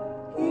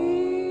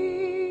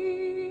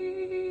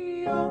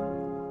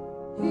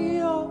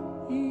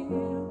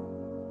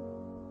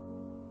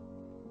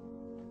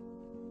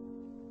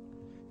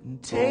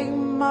 and take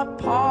my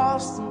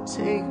past and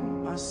take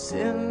my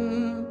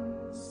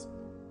sins,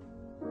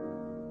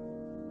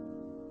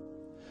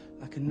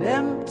 like an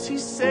empty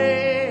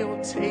sail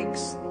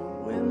takes the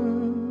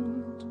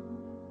wind.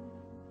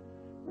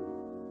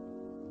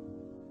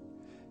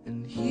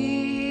 And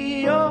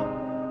here,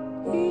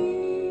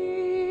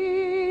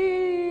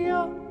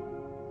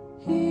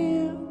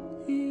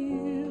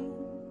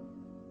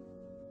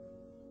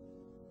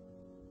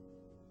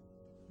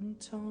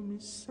 Tell me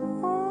something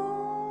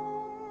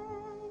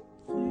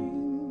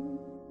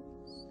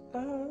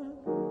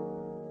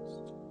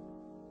last,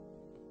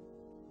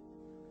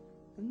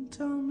 and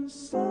tell me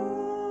something's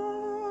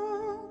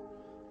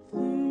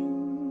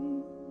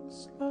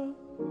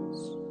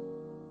last.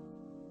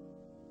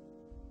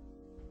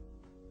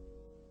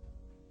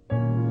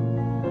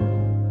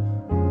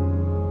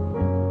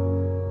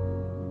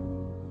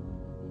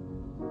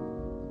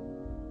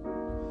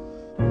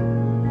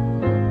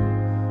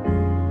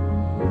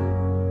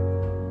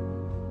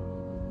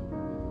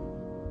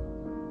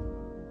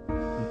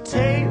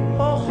 Take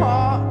her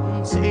heart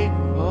and take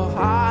her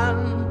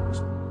hand,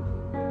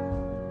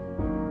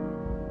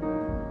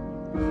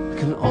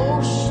 like an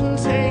ocean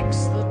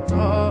takes the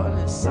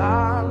dirty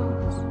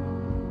sand,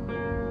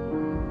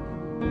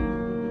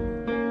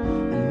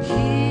 and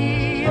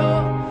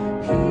heal,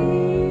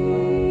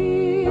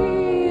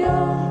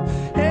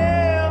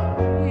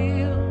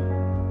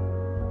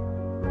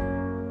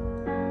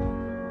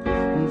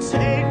 and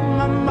take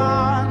my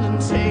mind and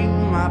take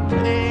my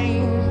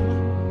pain.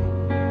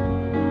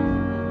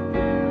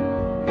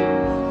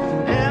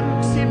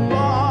 Empty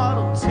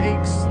bottle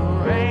takes the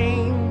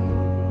rain,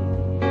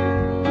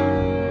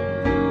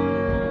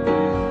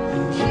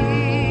 and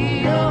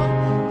heal,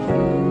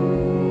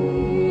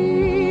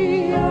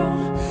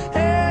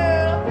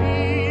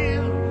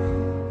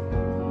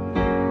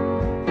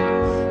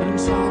 and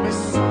tell me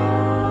something's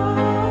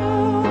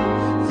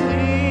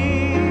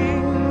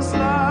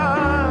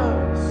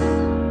last,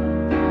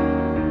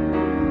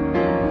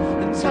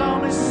 and tell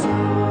me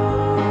something's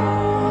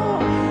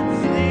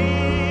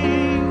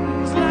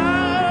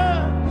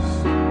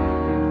last,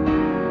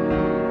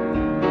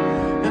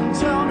 and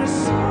tell me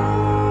something's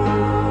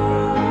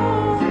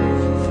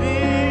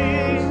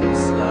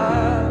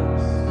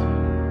last,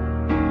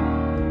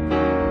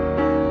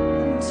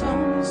 and tell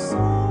me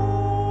something's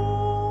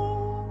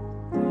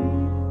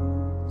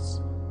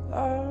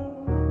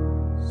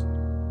last.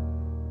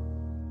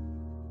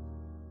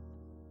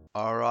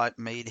 All right,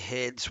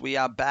 meatheads, we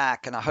are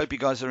back, and I hope you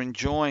guys are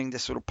enjoying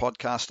this little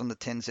podcast on the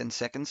 10 Zen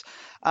seconds.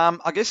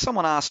 I guess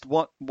someone asked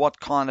what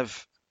kind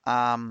of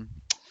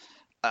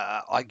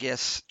I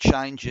guess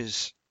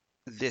changes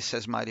this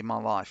has made in my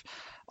life.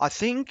 I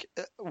think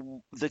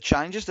the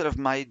changes that I've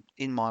made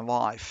in my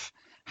life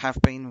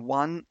have been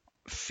one,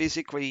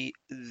 physically,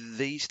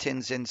 these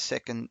 10 Zen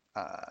second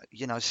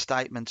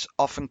statements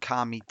often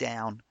calm me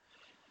down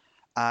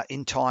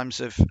in times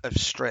of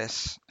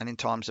stress and in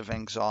times of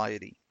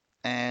anxiety.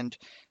 And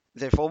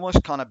they've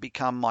almost kind of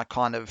become my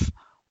kind of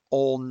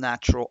all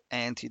natural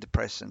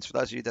antidepressants. For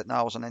those of you that know,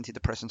 I was on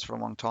antidepressants for a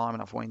long time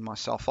and I've weaned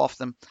myself off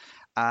them.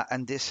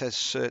 And this has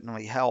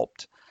certainly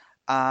helped.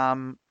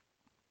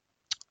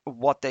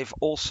 What they've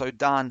also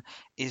done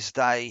is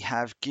they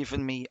have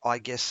given me, I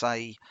guess,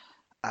 a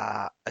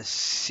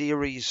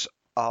series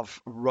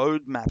of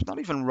roadmaps, not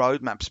even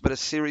roadmaps, but a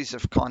series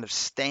of kind of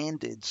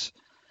standards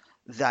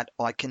that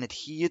I can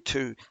adhere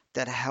to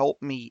that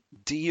help me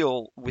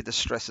deal with the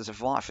stresses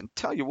of life. And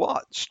tell you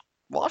what,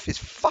 life is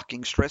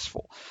fucking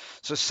stressful.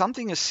 So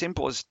something as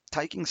simple as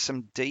taking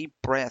some deep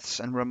breaths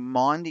and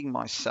reminding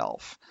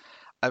myself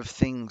of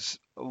things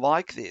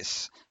like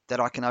this,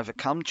 that I can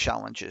overcome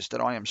challenges,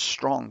 that I am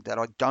strong, that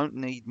I don't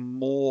need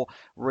more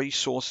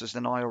resources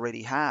than I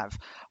already have.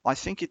 I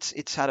think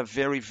it's had a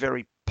very,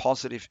 very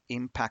positive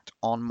impact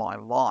on my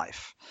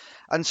life.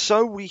 And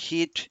so we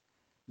hit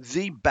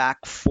the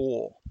back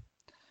four,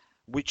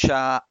 which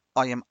are: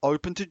 I am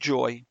open to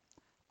joy,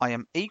 I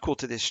am equal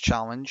to this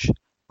challenge,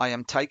 I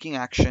am taking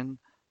action,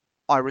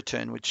 I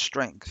return with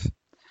strength.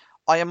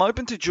 I am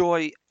open to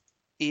joy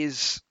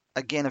is,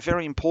 again, a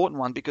very important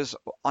one, because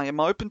I am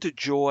open to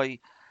joy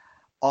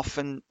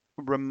often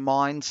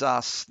reminds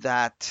us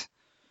that,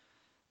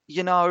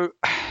 you know,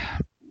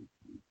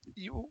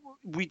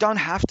 we don't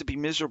have to be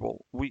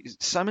miserable.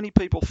 So many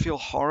people feel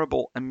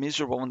horrible and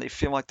miserable and they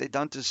feel like they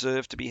don't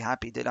deserve to be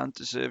happy. They don't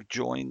deserve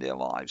joy in their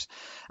lives.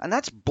 And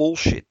that's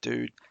bullshit,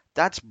 dude.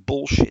 That's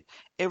bullshit.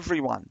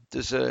 Everyone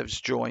deserves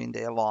joy in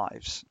their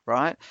lives,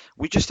 right?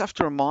 We just have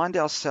to remind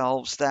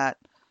ourselves that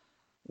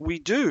we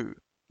do.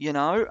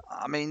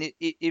 I mean,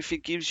 if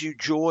it gives you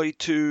joy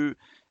to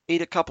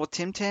eat a couple of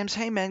Tim Tams,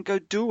 hey man, go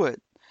do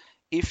it.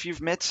 If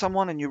you've met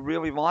someone and you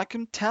really like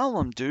them, tell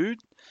them, dude.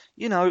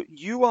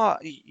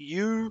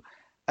 You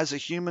as a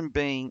human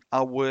being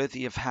are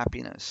worthy of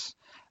happiness.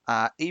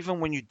 Even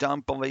when you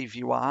don't believe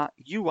you are,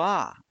 you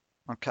are.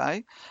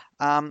 Okay.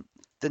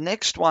 The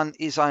next one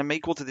is: I am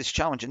equal to this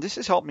challenge, and this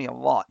has helped me a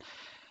lot.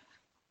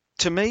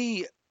 To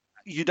me,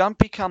 you don't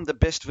become the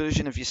best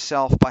version of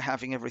yourself by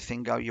having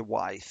everything go your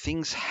way.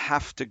 Things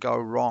have to go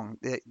wrong.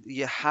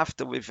 You have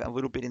to live a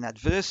little bit in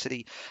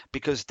adversity,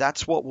 because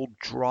that's what will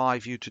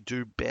drive you to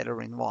do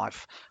better in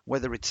life.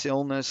 Whether it's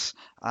illness,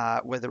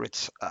 whether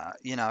it's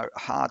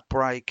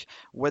heartbreak,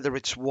 whether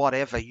it's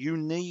whatever, you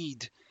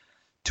need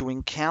to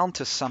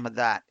encounter some of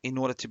that in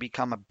order to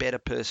become a better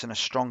person, a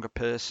stronger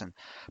person.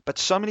 But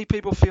so many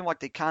people feel like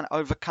they can't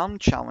overcome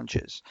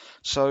challenges.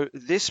 So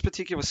this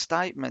particular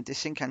statement,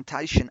 this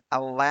incantation,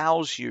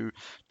 allows you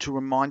to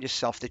remind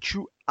yourself that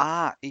you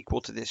are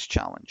equal to this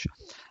challenge.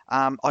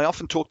 I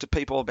often talk to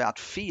people about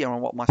fear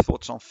and what my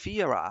thoughts on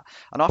fear are.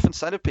 And I often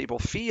say to people,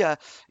 fear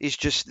is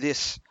just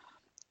this,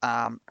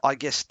 I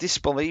guess,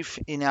 disbelief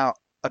in our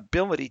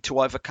ability to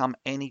overcome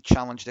any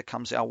challenge that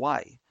comes our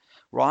way,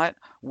 right?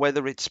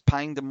 Whether it's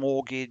paying the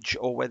mortgage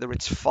or whether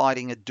it's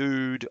fighting a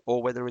dude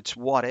or whether it's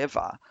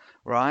whatever,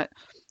 right?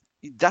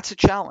 That's a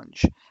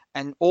challenge.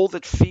 And all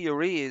that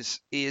fear is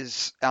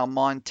our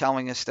mind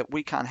telling us that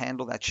we can't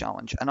handle that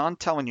challenge. And I'm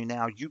telling you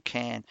now, you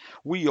can.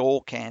 We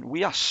all can.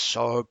 We are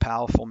so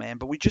powerful, man,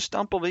 but we just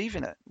don't believe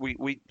in it.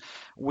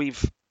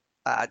 We've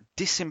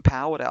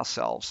disempowered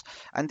ourselves.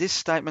 And this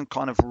statement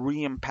kind of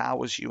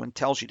re-empowers you and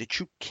tells you that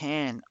you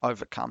can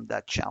overcome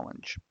that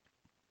challenge.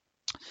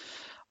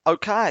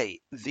 Okay,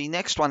 the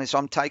next one is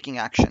I'm taking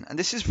action. And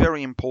this is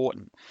very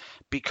important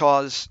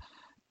because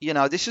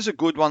this is a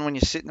good one when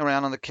you're sitting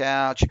around on the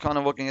couch, you're kind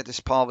of looking at this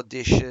pile of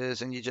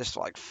dishes and you're just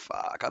like,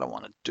 fuck, I don't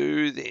want to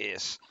do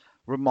this.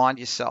 Remind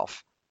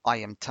yourself, I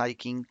am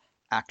taking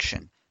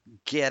action.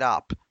 Get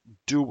up,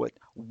 do it.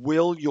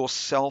 Will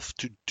yourself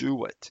to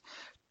do it.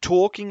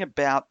 Talking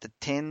about the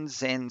 10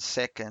 Zen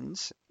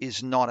seconds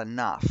is not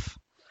enough.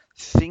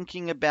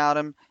 Thinking about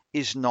them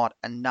is not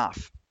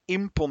enough.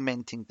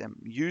 Implementing them,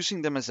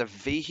 using them as a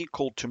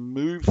vehicle to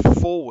move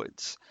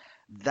forwards,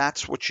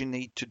 that's what you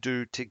need to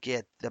do to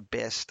get the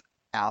best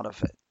out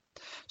of it.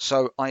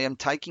 So I am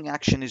taking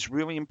action is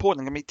really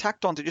important. It can be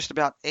tacked on to just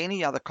about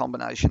any other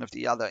combination of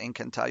the other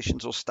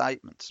incantations or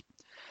statements.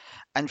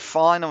 And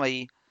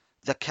finally,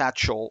 the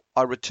catch-all,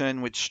 I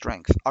return with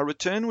strength. I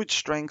return with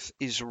strength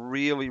is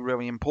really,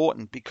 really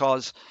important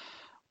because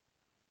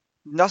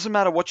it doesn't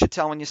matter what you're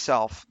telling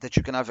yourself, that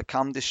you can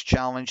overcome this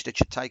challenge, that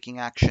you're taking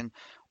action.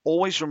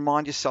 Always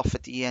remind yourself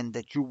at the end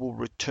that you will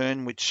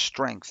return with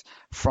strength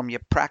from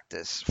your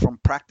practice, from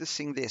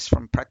practicing this,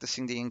 from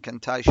practicing the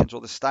incantations or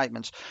the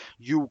statements.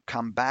 You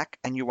come back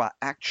and you are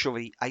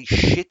actually a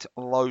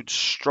shitload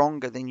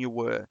stronger than you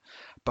were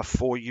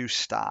before you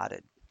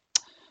started.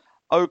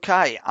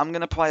 Okay, I'm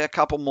going to play a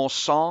couple more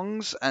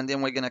songs and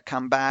then we're going to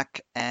come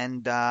back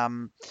and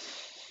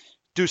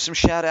do some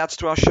shout outs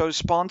to our show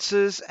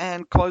sponsors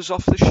and close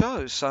off the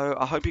show. So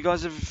I hope you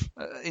guys have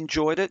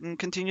enjoyed it and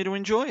continue to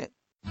enjoy it.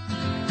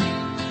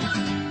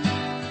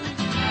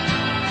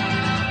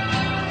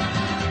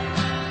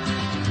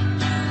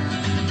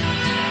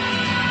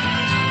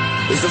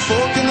 There's a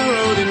fork in the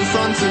road in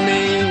front of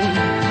me,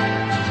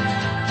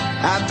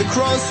 at the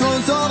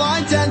crossroads of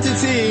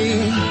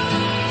identity.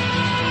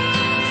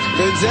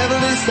 The devil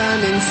is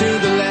standing to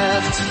the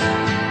left.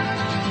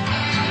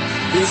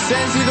 He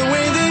says either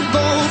way they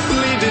both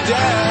lead to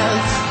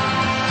death.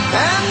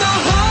 And the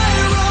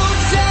high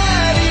road's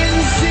dead in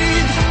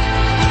seed,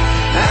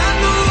 and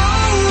the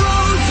low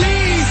road's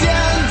easy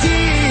and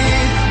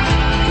deep.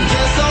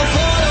 Guess I'll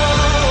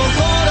follow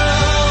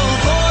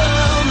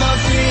my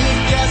feet.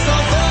 Guess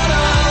I'll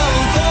follow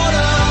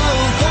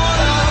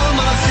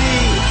my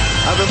feet.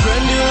 I've a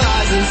friend who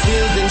lies and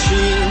steals and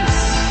cheats,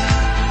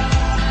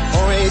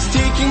 always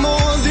taking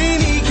more than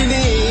he can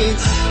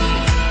eat.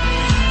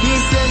 He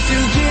said to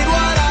get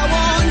what I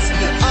want,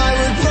 I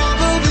would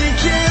probably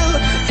kill.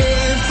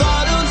 If I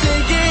don't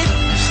take it,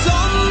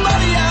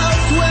 somebody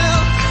else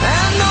will.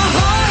 And the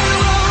high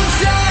road's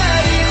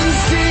dead in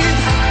seed,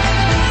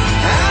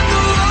 and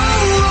the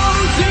low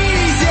road's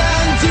easy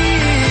and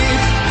deep.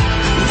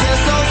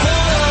 Guess I'll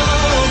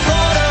follow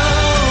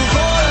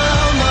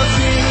my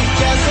feet.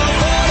 Guess I'll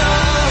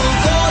follow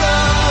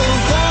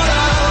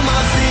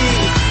my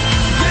feet.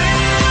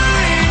 There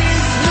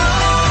is no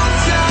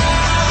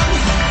time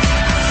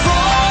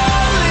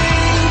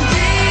falling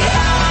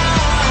behind.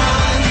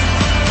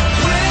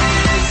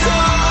 Place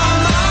on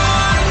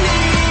my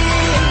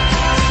knee,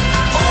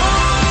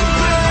 open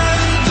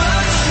the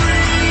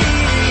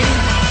tree.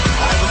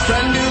 I have a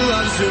friend who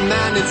loves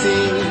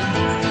humanity,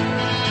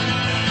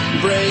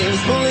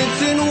 braves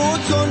bullets in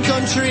war-torn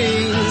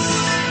countries.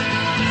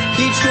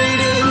 He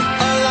traded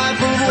a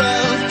life of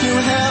wealth to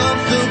help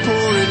the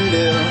poor and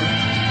ill.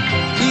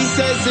 He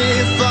says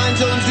if I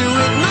don't do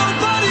it,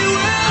 nobody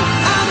will.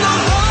 And the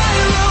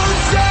high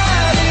road's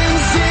dead in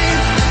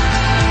seed,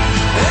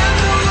 and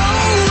the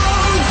low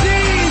road's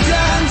easy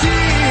and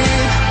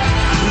deep.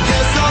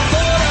 Guess I'll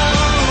follow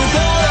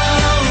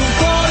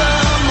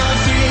my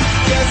feet.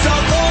 Guess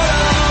I'll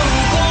follow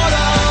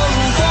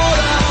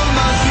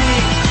my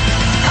feet.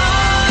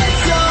 I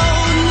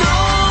don't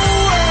know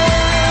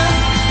where,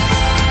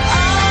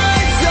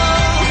 I don't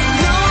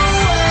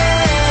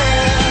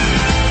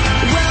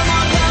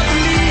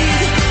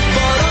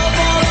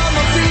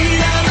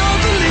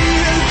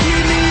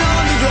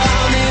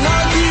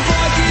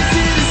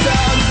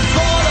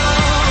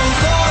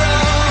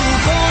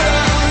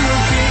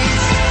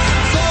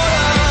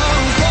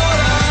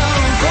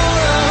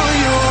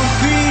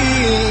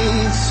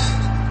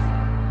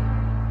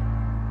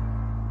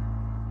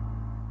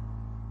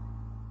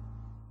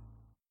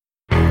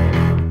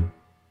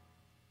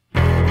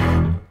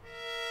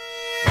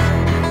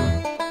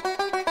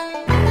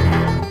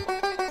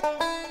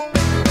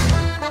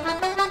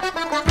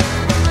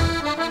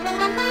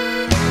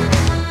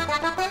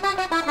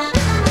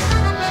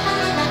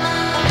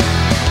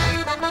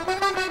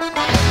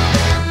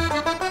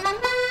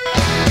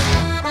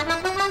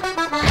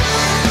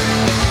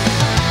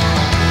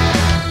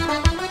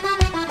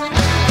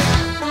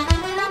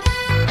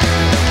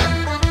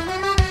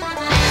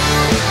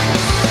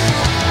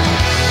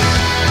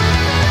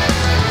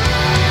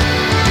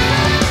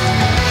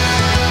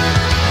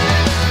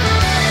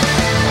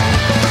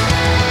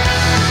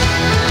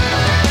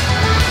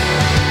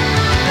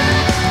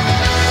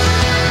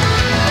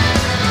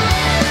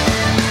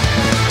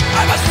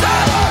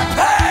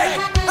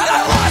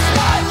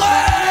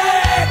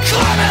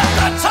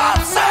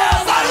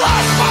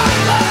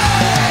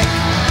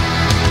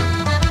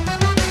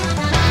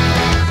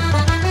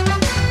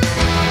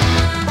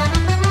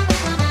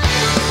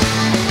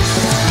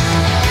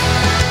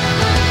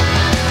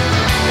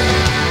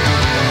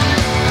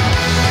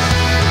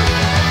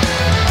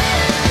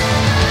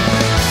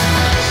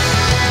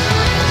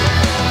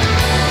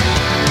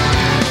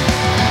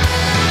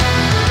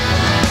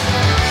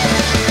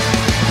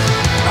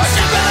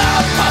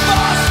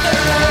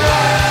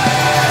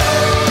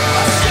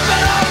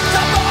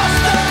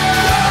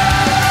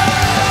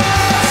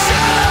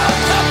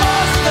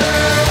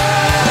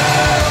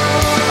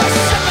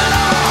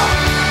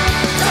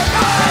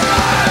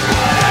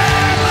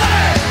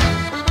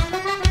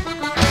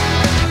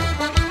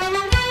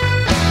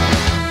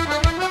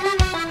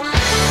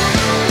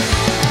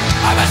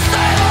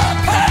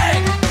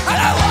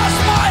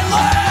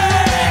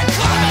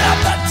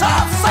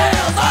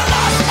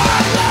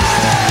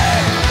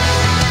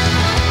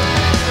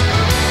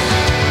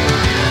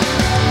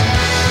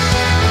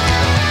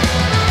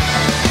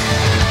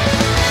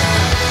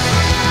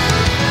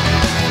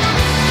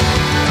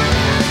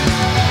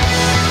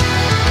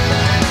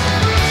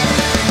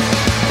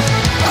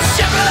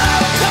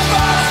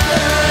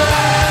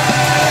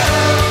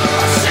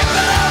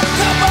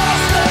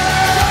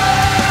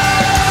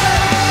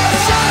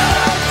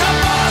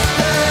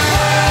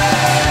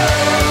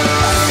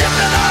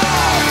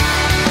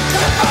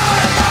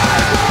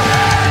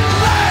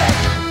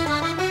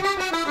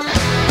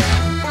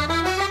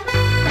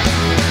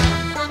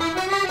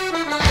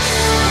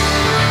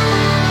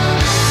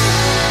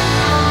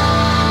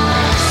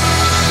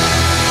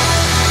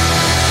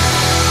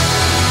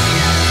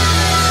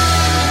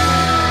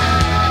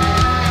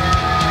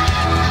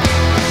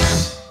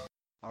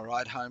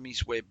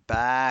homies, we're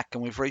back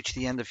and we've reached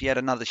the end of yet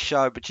another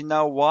show. But you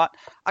know what?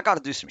 I got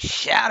to do some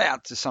shout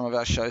out to some of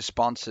our show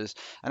sponsors.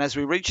 And as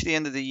we reach the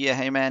end of the year,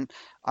 hey man,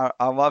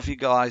 I love you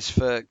guys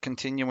for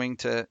continuing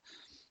to,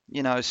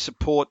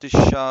 support this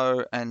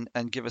show and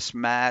give us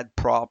mad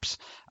props.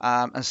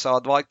 And so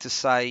I'd like to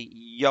say,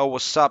 yo,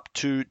 what's up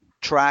to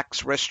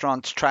Tracks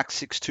Restaurants, Track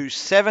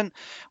 627,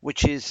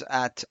 which is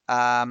at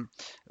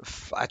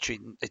actually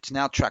it's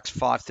now Tracks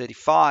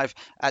 535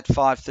 at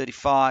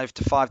 535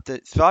 to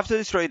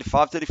 533 to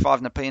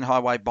 535 Nepean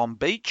Highway, Bomb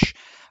Beach.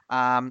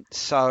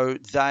 So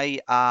they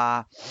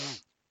are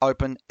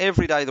open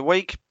every day of the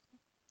week.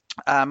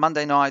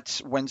 Monday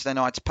nights, Wednesday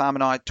nights, Palmer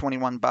night,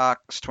 $21,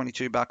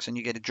 $22, and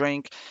you get a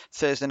drink.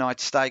 Thursday night,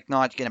 steak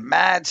night, you get a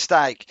mad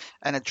steak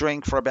and a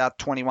drink for about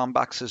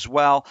 $21 as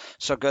well.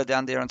 So go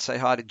down there and say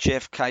hi to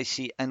Jeff,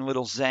 Casey, and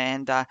little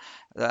Xander.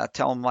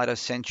 Tell them Lato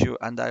sent you,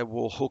 and they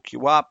will hook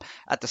you up.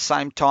 At the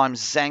same time,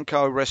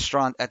 Zanko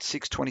Restaurant at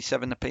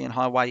 627 Nepean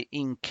Highway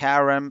in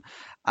Carrum.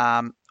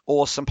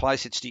 Awesome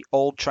place. It's the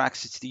old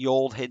Tracks. It's the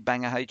old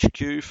Headbanger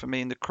HQ for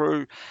me and the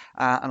crew,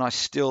 and I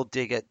still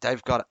dig it.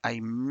 They've got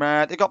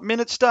they got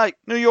minute steak,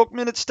 New York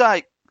minute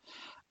steak,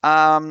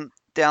 down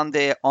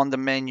there on the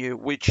menu,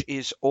 which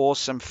is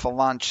awesome for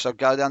lunch. So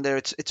go down there.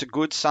 It's a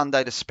good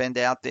Sunday to spend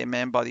out there,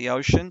 man, by the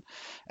ocean,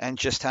 and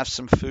just have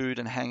some food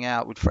and hang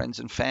out with friends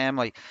and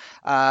family.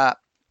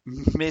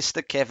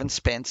 Mr. Kevin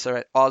Spencer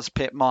at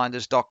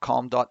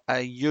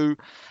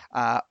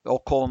ozpetminders.com.au, or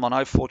call them on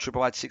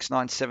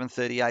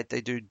 0488869738. They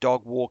do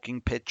dog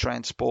walking, pet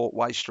transport,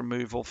 waste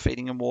removal,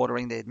 feeding and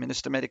watering. They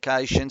administer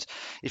medications.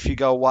 If you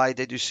go away,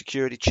 they do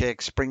security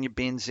checks, bring your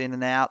bins in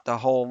and out, the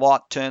whole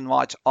lot, turn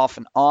lights off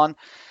and on.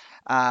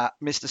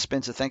 Mr.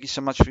 Spencer, thank you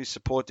so much for your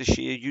support this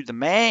year. You the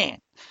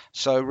man.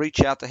 So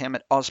reach out to him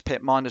at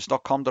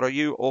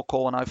ozpetminders.com.au or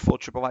call on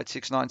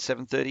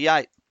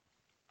 0488869738.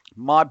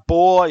 My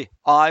boy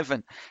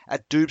Ivan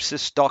at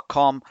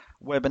doobsis.com,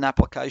 web and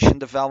application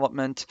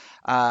development.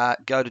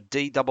 Go to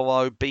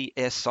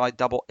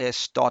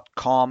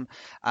doobsiss.com.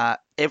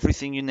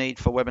 Everything you need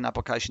for web and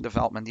application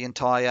development, the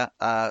entire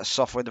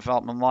software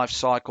development life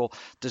cycle,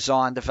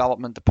 design,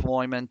 development,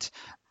 deployment.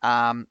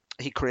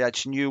 He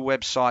creates new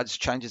websites,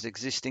 changes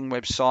existing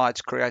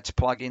websites, creates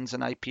plugins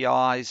and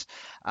APIs.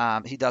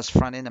 He does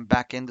front-end and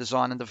back-end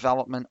design and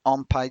development,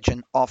 on-page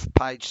and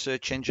off-page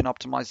search engine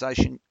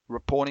optimization,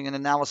 reporting and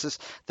analysis.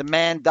 The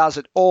man does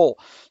it all.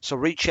 So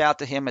reach out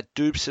to him at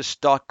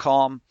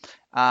doobsis.com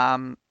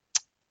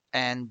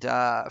and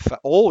for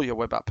all your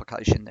web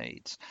application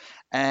needs.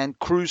 And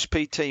Cruise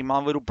PT, my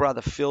little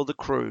brother, Phil the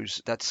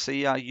Cruise. That's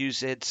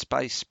CRUZ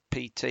space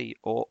PT,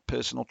 or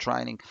personal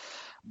training.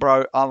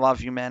 Bro, I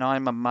love you, man.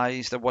 I'm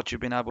amazed at what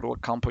you've been able to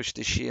accomplish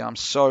this year. I'm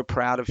so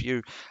proud of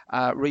you.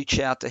 Reach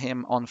out to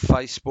him on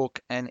Facebook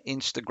and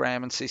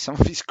Instagram and see some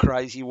of his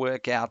crazy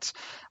workouts.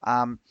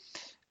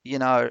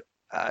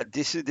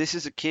 This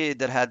is a kid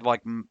that had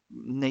like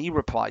knee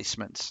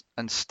replacements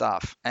and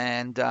stuff,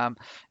 and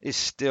is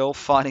still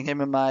fighting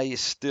MMA,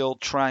 is still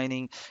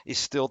training, is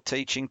still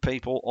teaching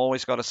people,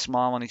 always got a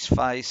smile on his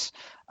face.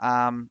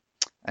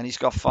 And he's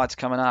got fights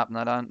coming up, and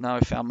I don't know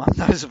if our mum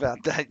knows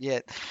about that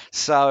yet.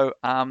 So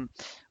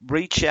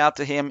reach out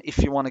to him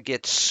if you want to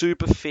get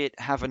super fit,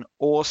 have an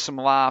awesome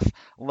laugh,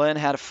 learn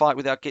how to fight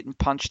without getting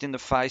punched in the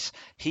face.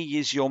 He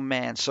is your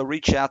man. So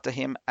reach out to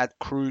him at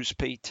Cruise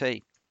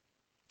PT.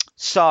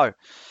 So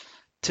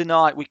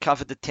tonight we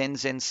covered the 10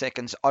 Zen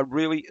seconds. I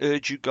really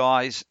urge you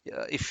guys,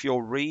 if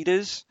you're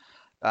readers,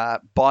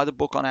 buy the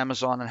book on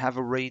Amazon and have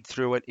a read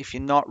through it. If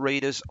you're not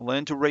readers,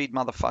 learn to read,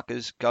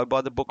 motherfuckers. Go buy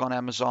the book on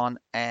Amazon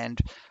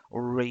and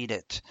read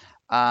it.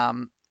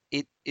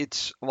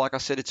 It's like I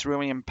said, it's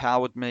really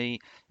empowered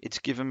me. It's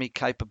given me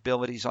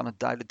capabilities on a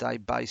day-to-day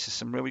basis,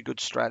 some really good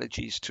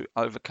strategies to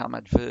overcome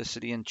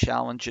adversity and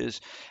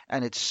challenges,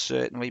 and it's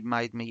certainly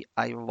made me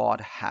a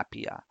lot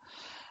happier.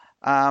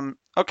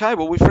 Okay,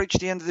 well, we've reached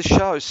the end of the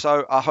show,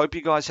 so I hope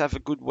you guys have a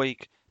good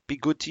week. Be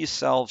good to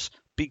yourselves.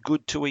 Be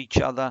good to each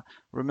other.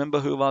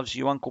 Remember who loves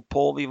you. Uncle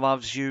Paulie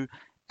loves you.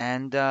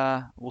 And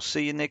we'll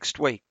see you next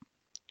week.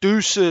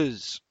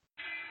 Deuces.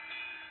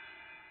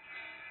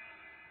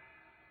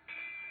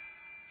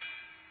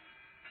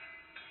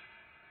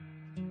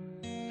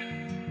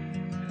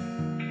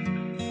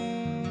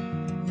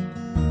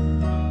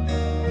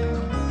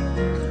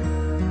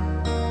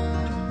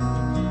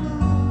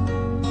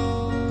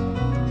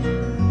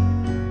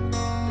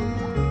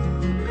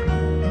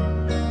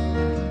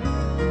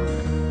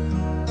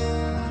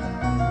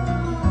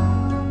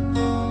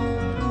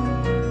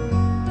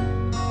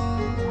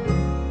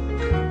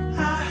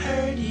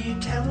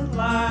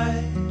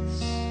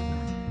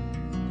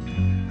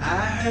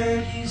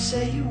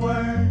 Say you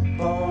weren't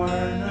born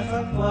of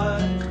our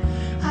blood.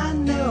 I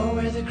know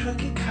we're the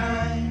crooked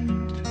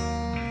kind,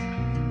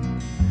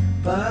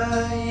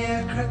 but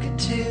you're crooked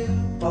too,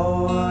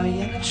 boy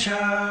in the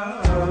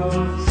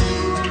Charles.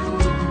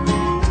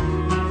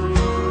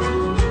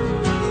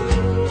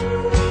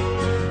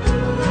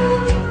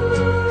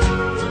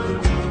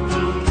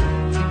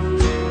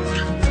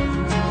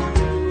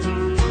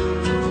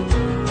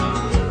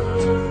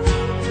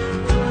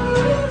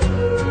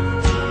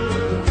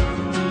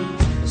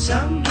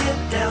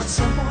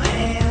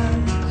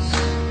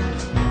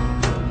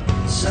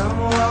 Some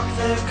walk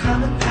their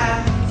common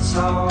paths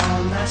all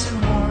nice and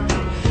warm,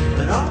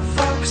 but all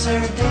folks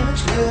are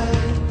damaged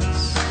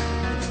goods.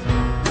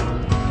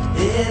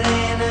 It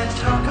ain't a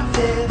talk of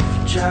if,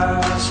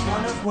 just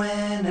one of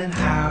when and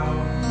how.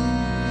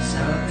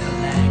 So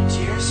collect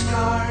your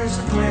scars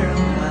and wear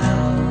them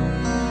well.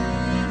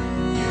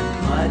 Your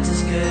blood's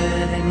as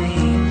good and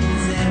neat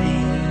as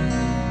any.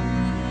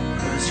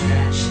 Go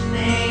scratch your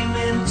name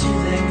into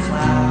the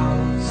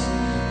clouds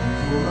and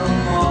pull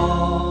them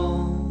all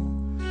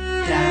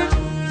down.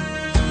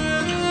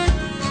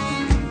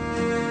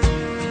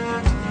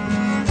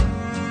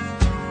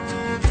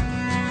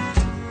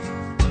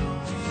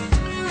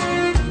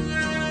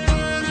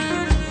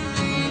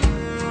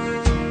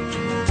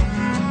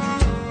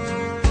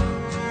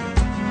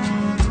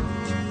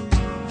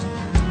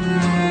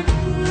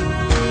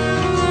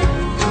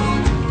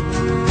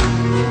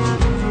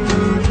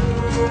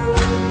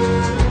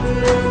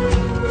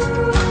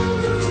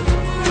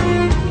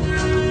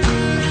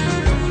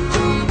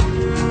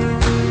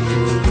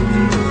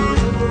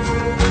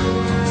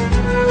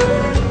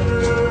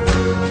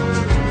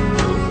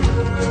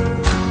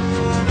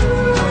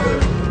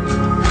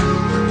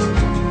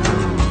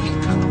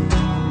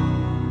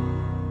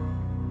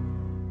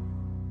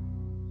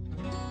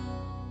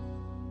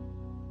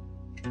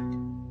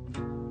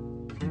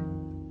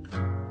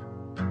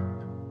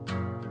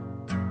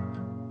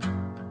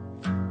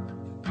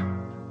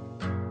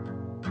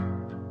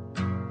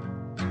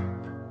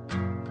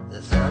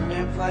 The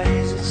thunder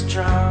plays its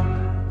drum.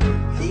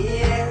 The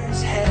air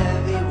is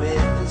heavy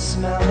with the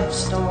smell of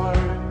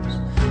storms.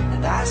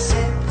 And I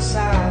sit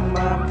beside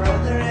my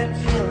brother and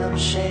feel him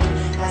shake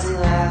as he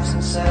laughs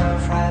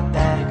himself right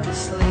back to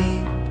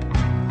sleep.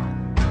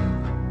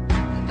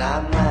 And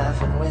I'm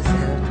laughing with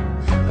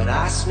him, but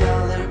I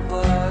smell their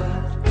blood.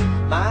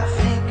 My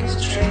fingers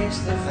trace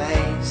their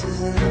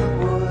faces in the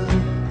wood.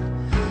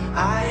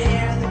 I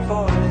hear their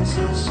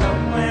voices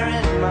somewhere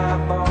in my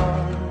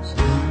bones.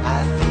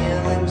 I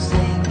feel them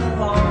sing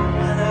along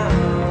when I'm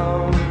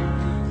alone.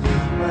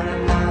 When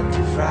I'm not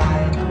too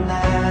frightened,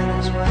 that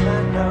is when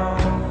I know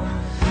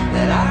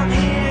that I'm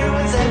here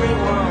with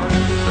everyone.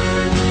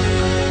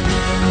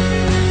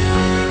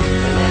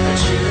 But never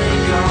truly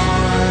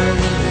gone.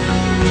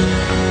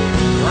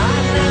 I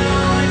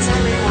know it's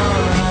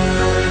everyone.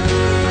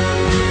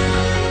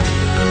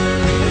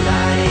 And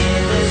I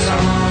hear the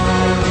song.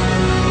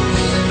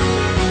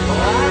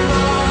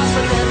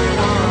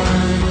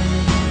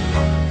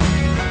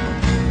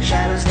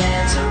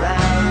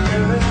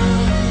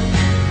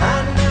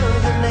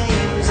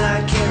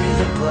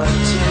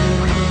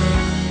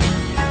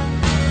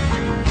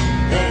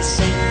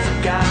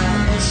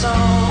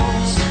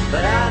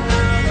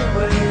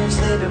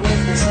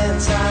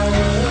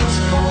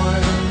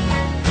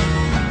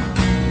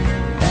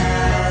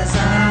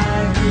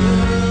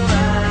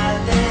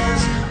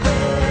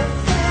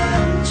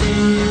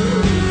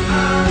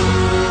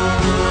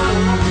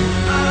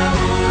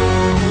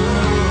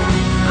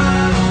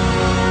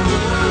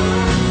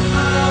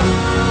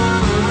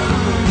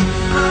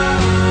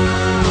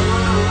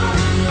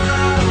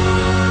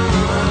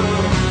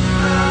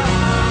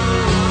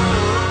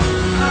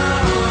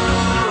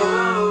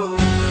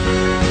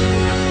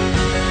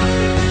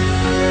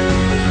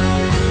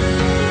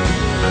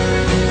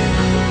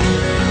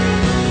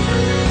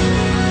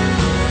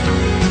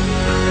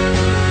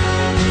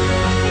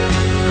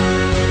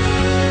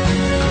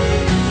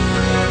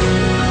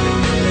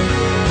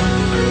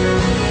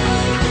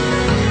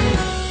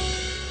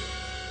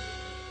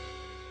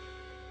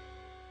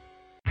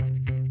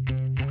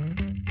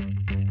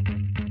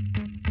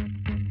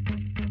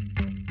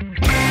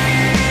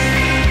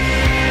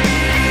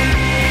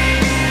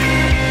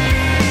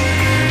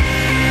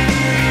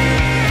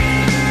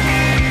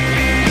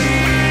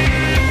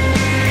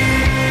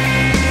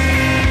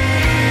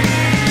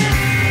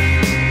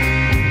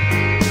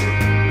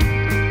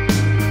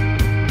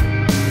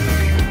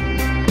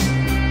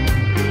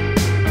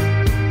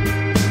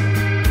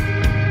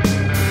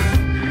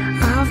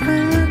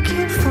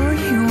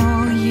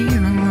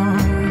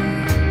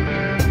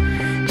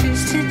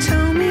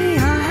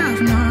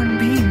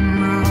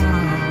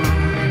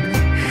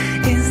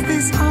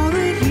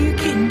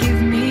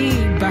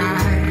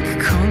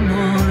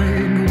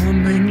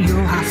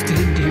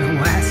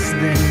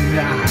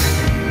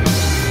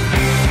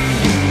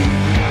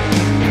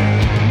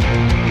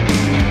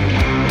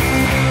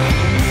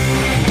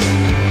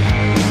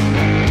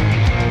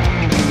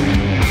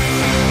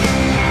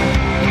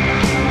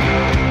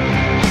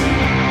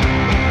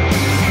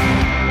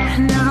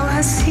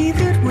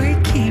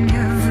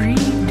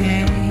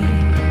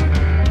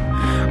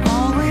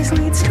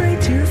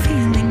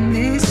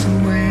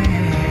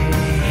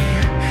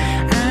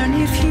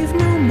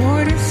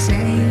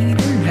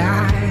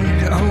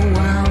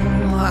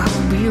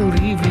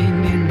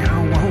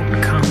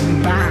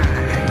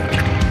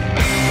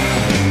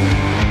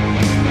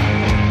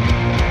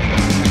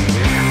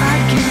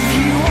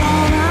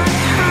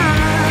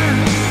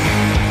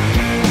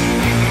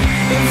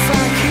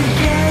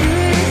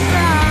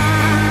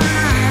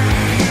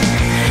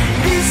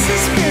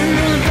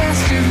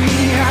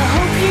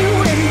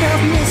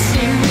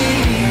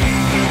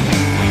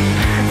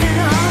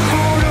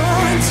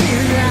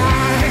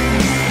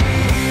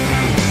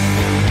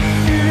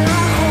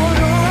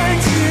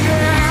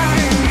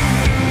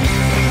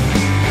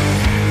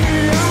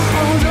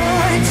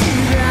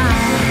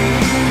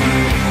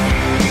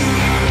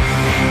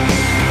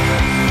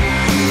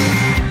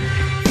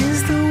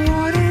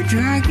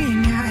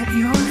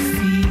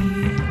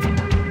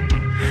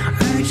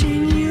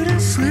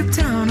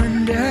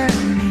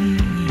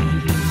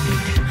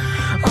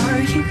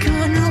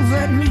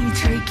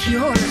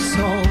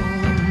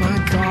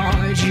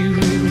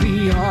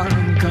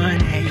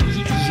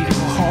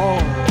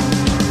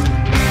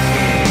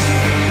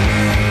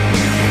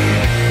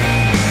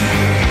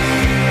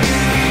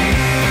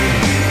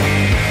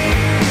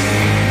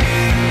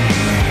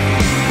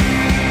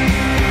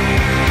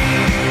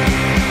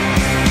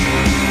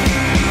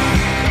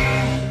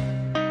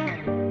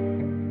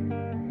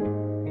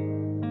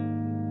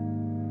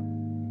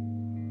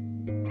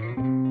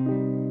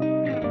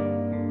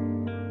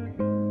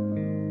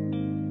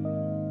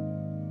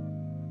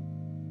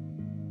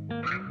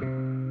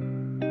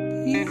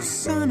 you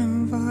son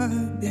of a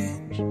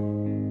bitch.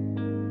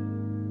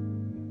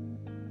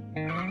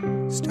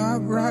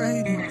 Stop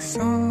writing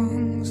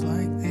songs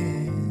like this.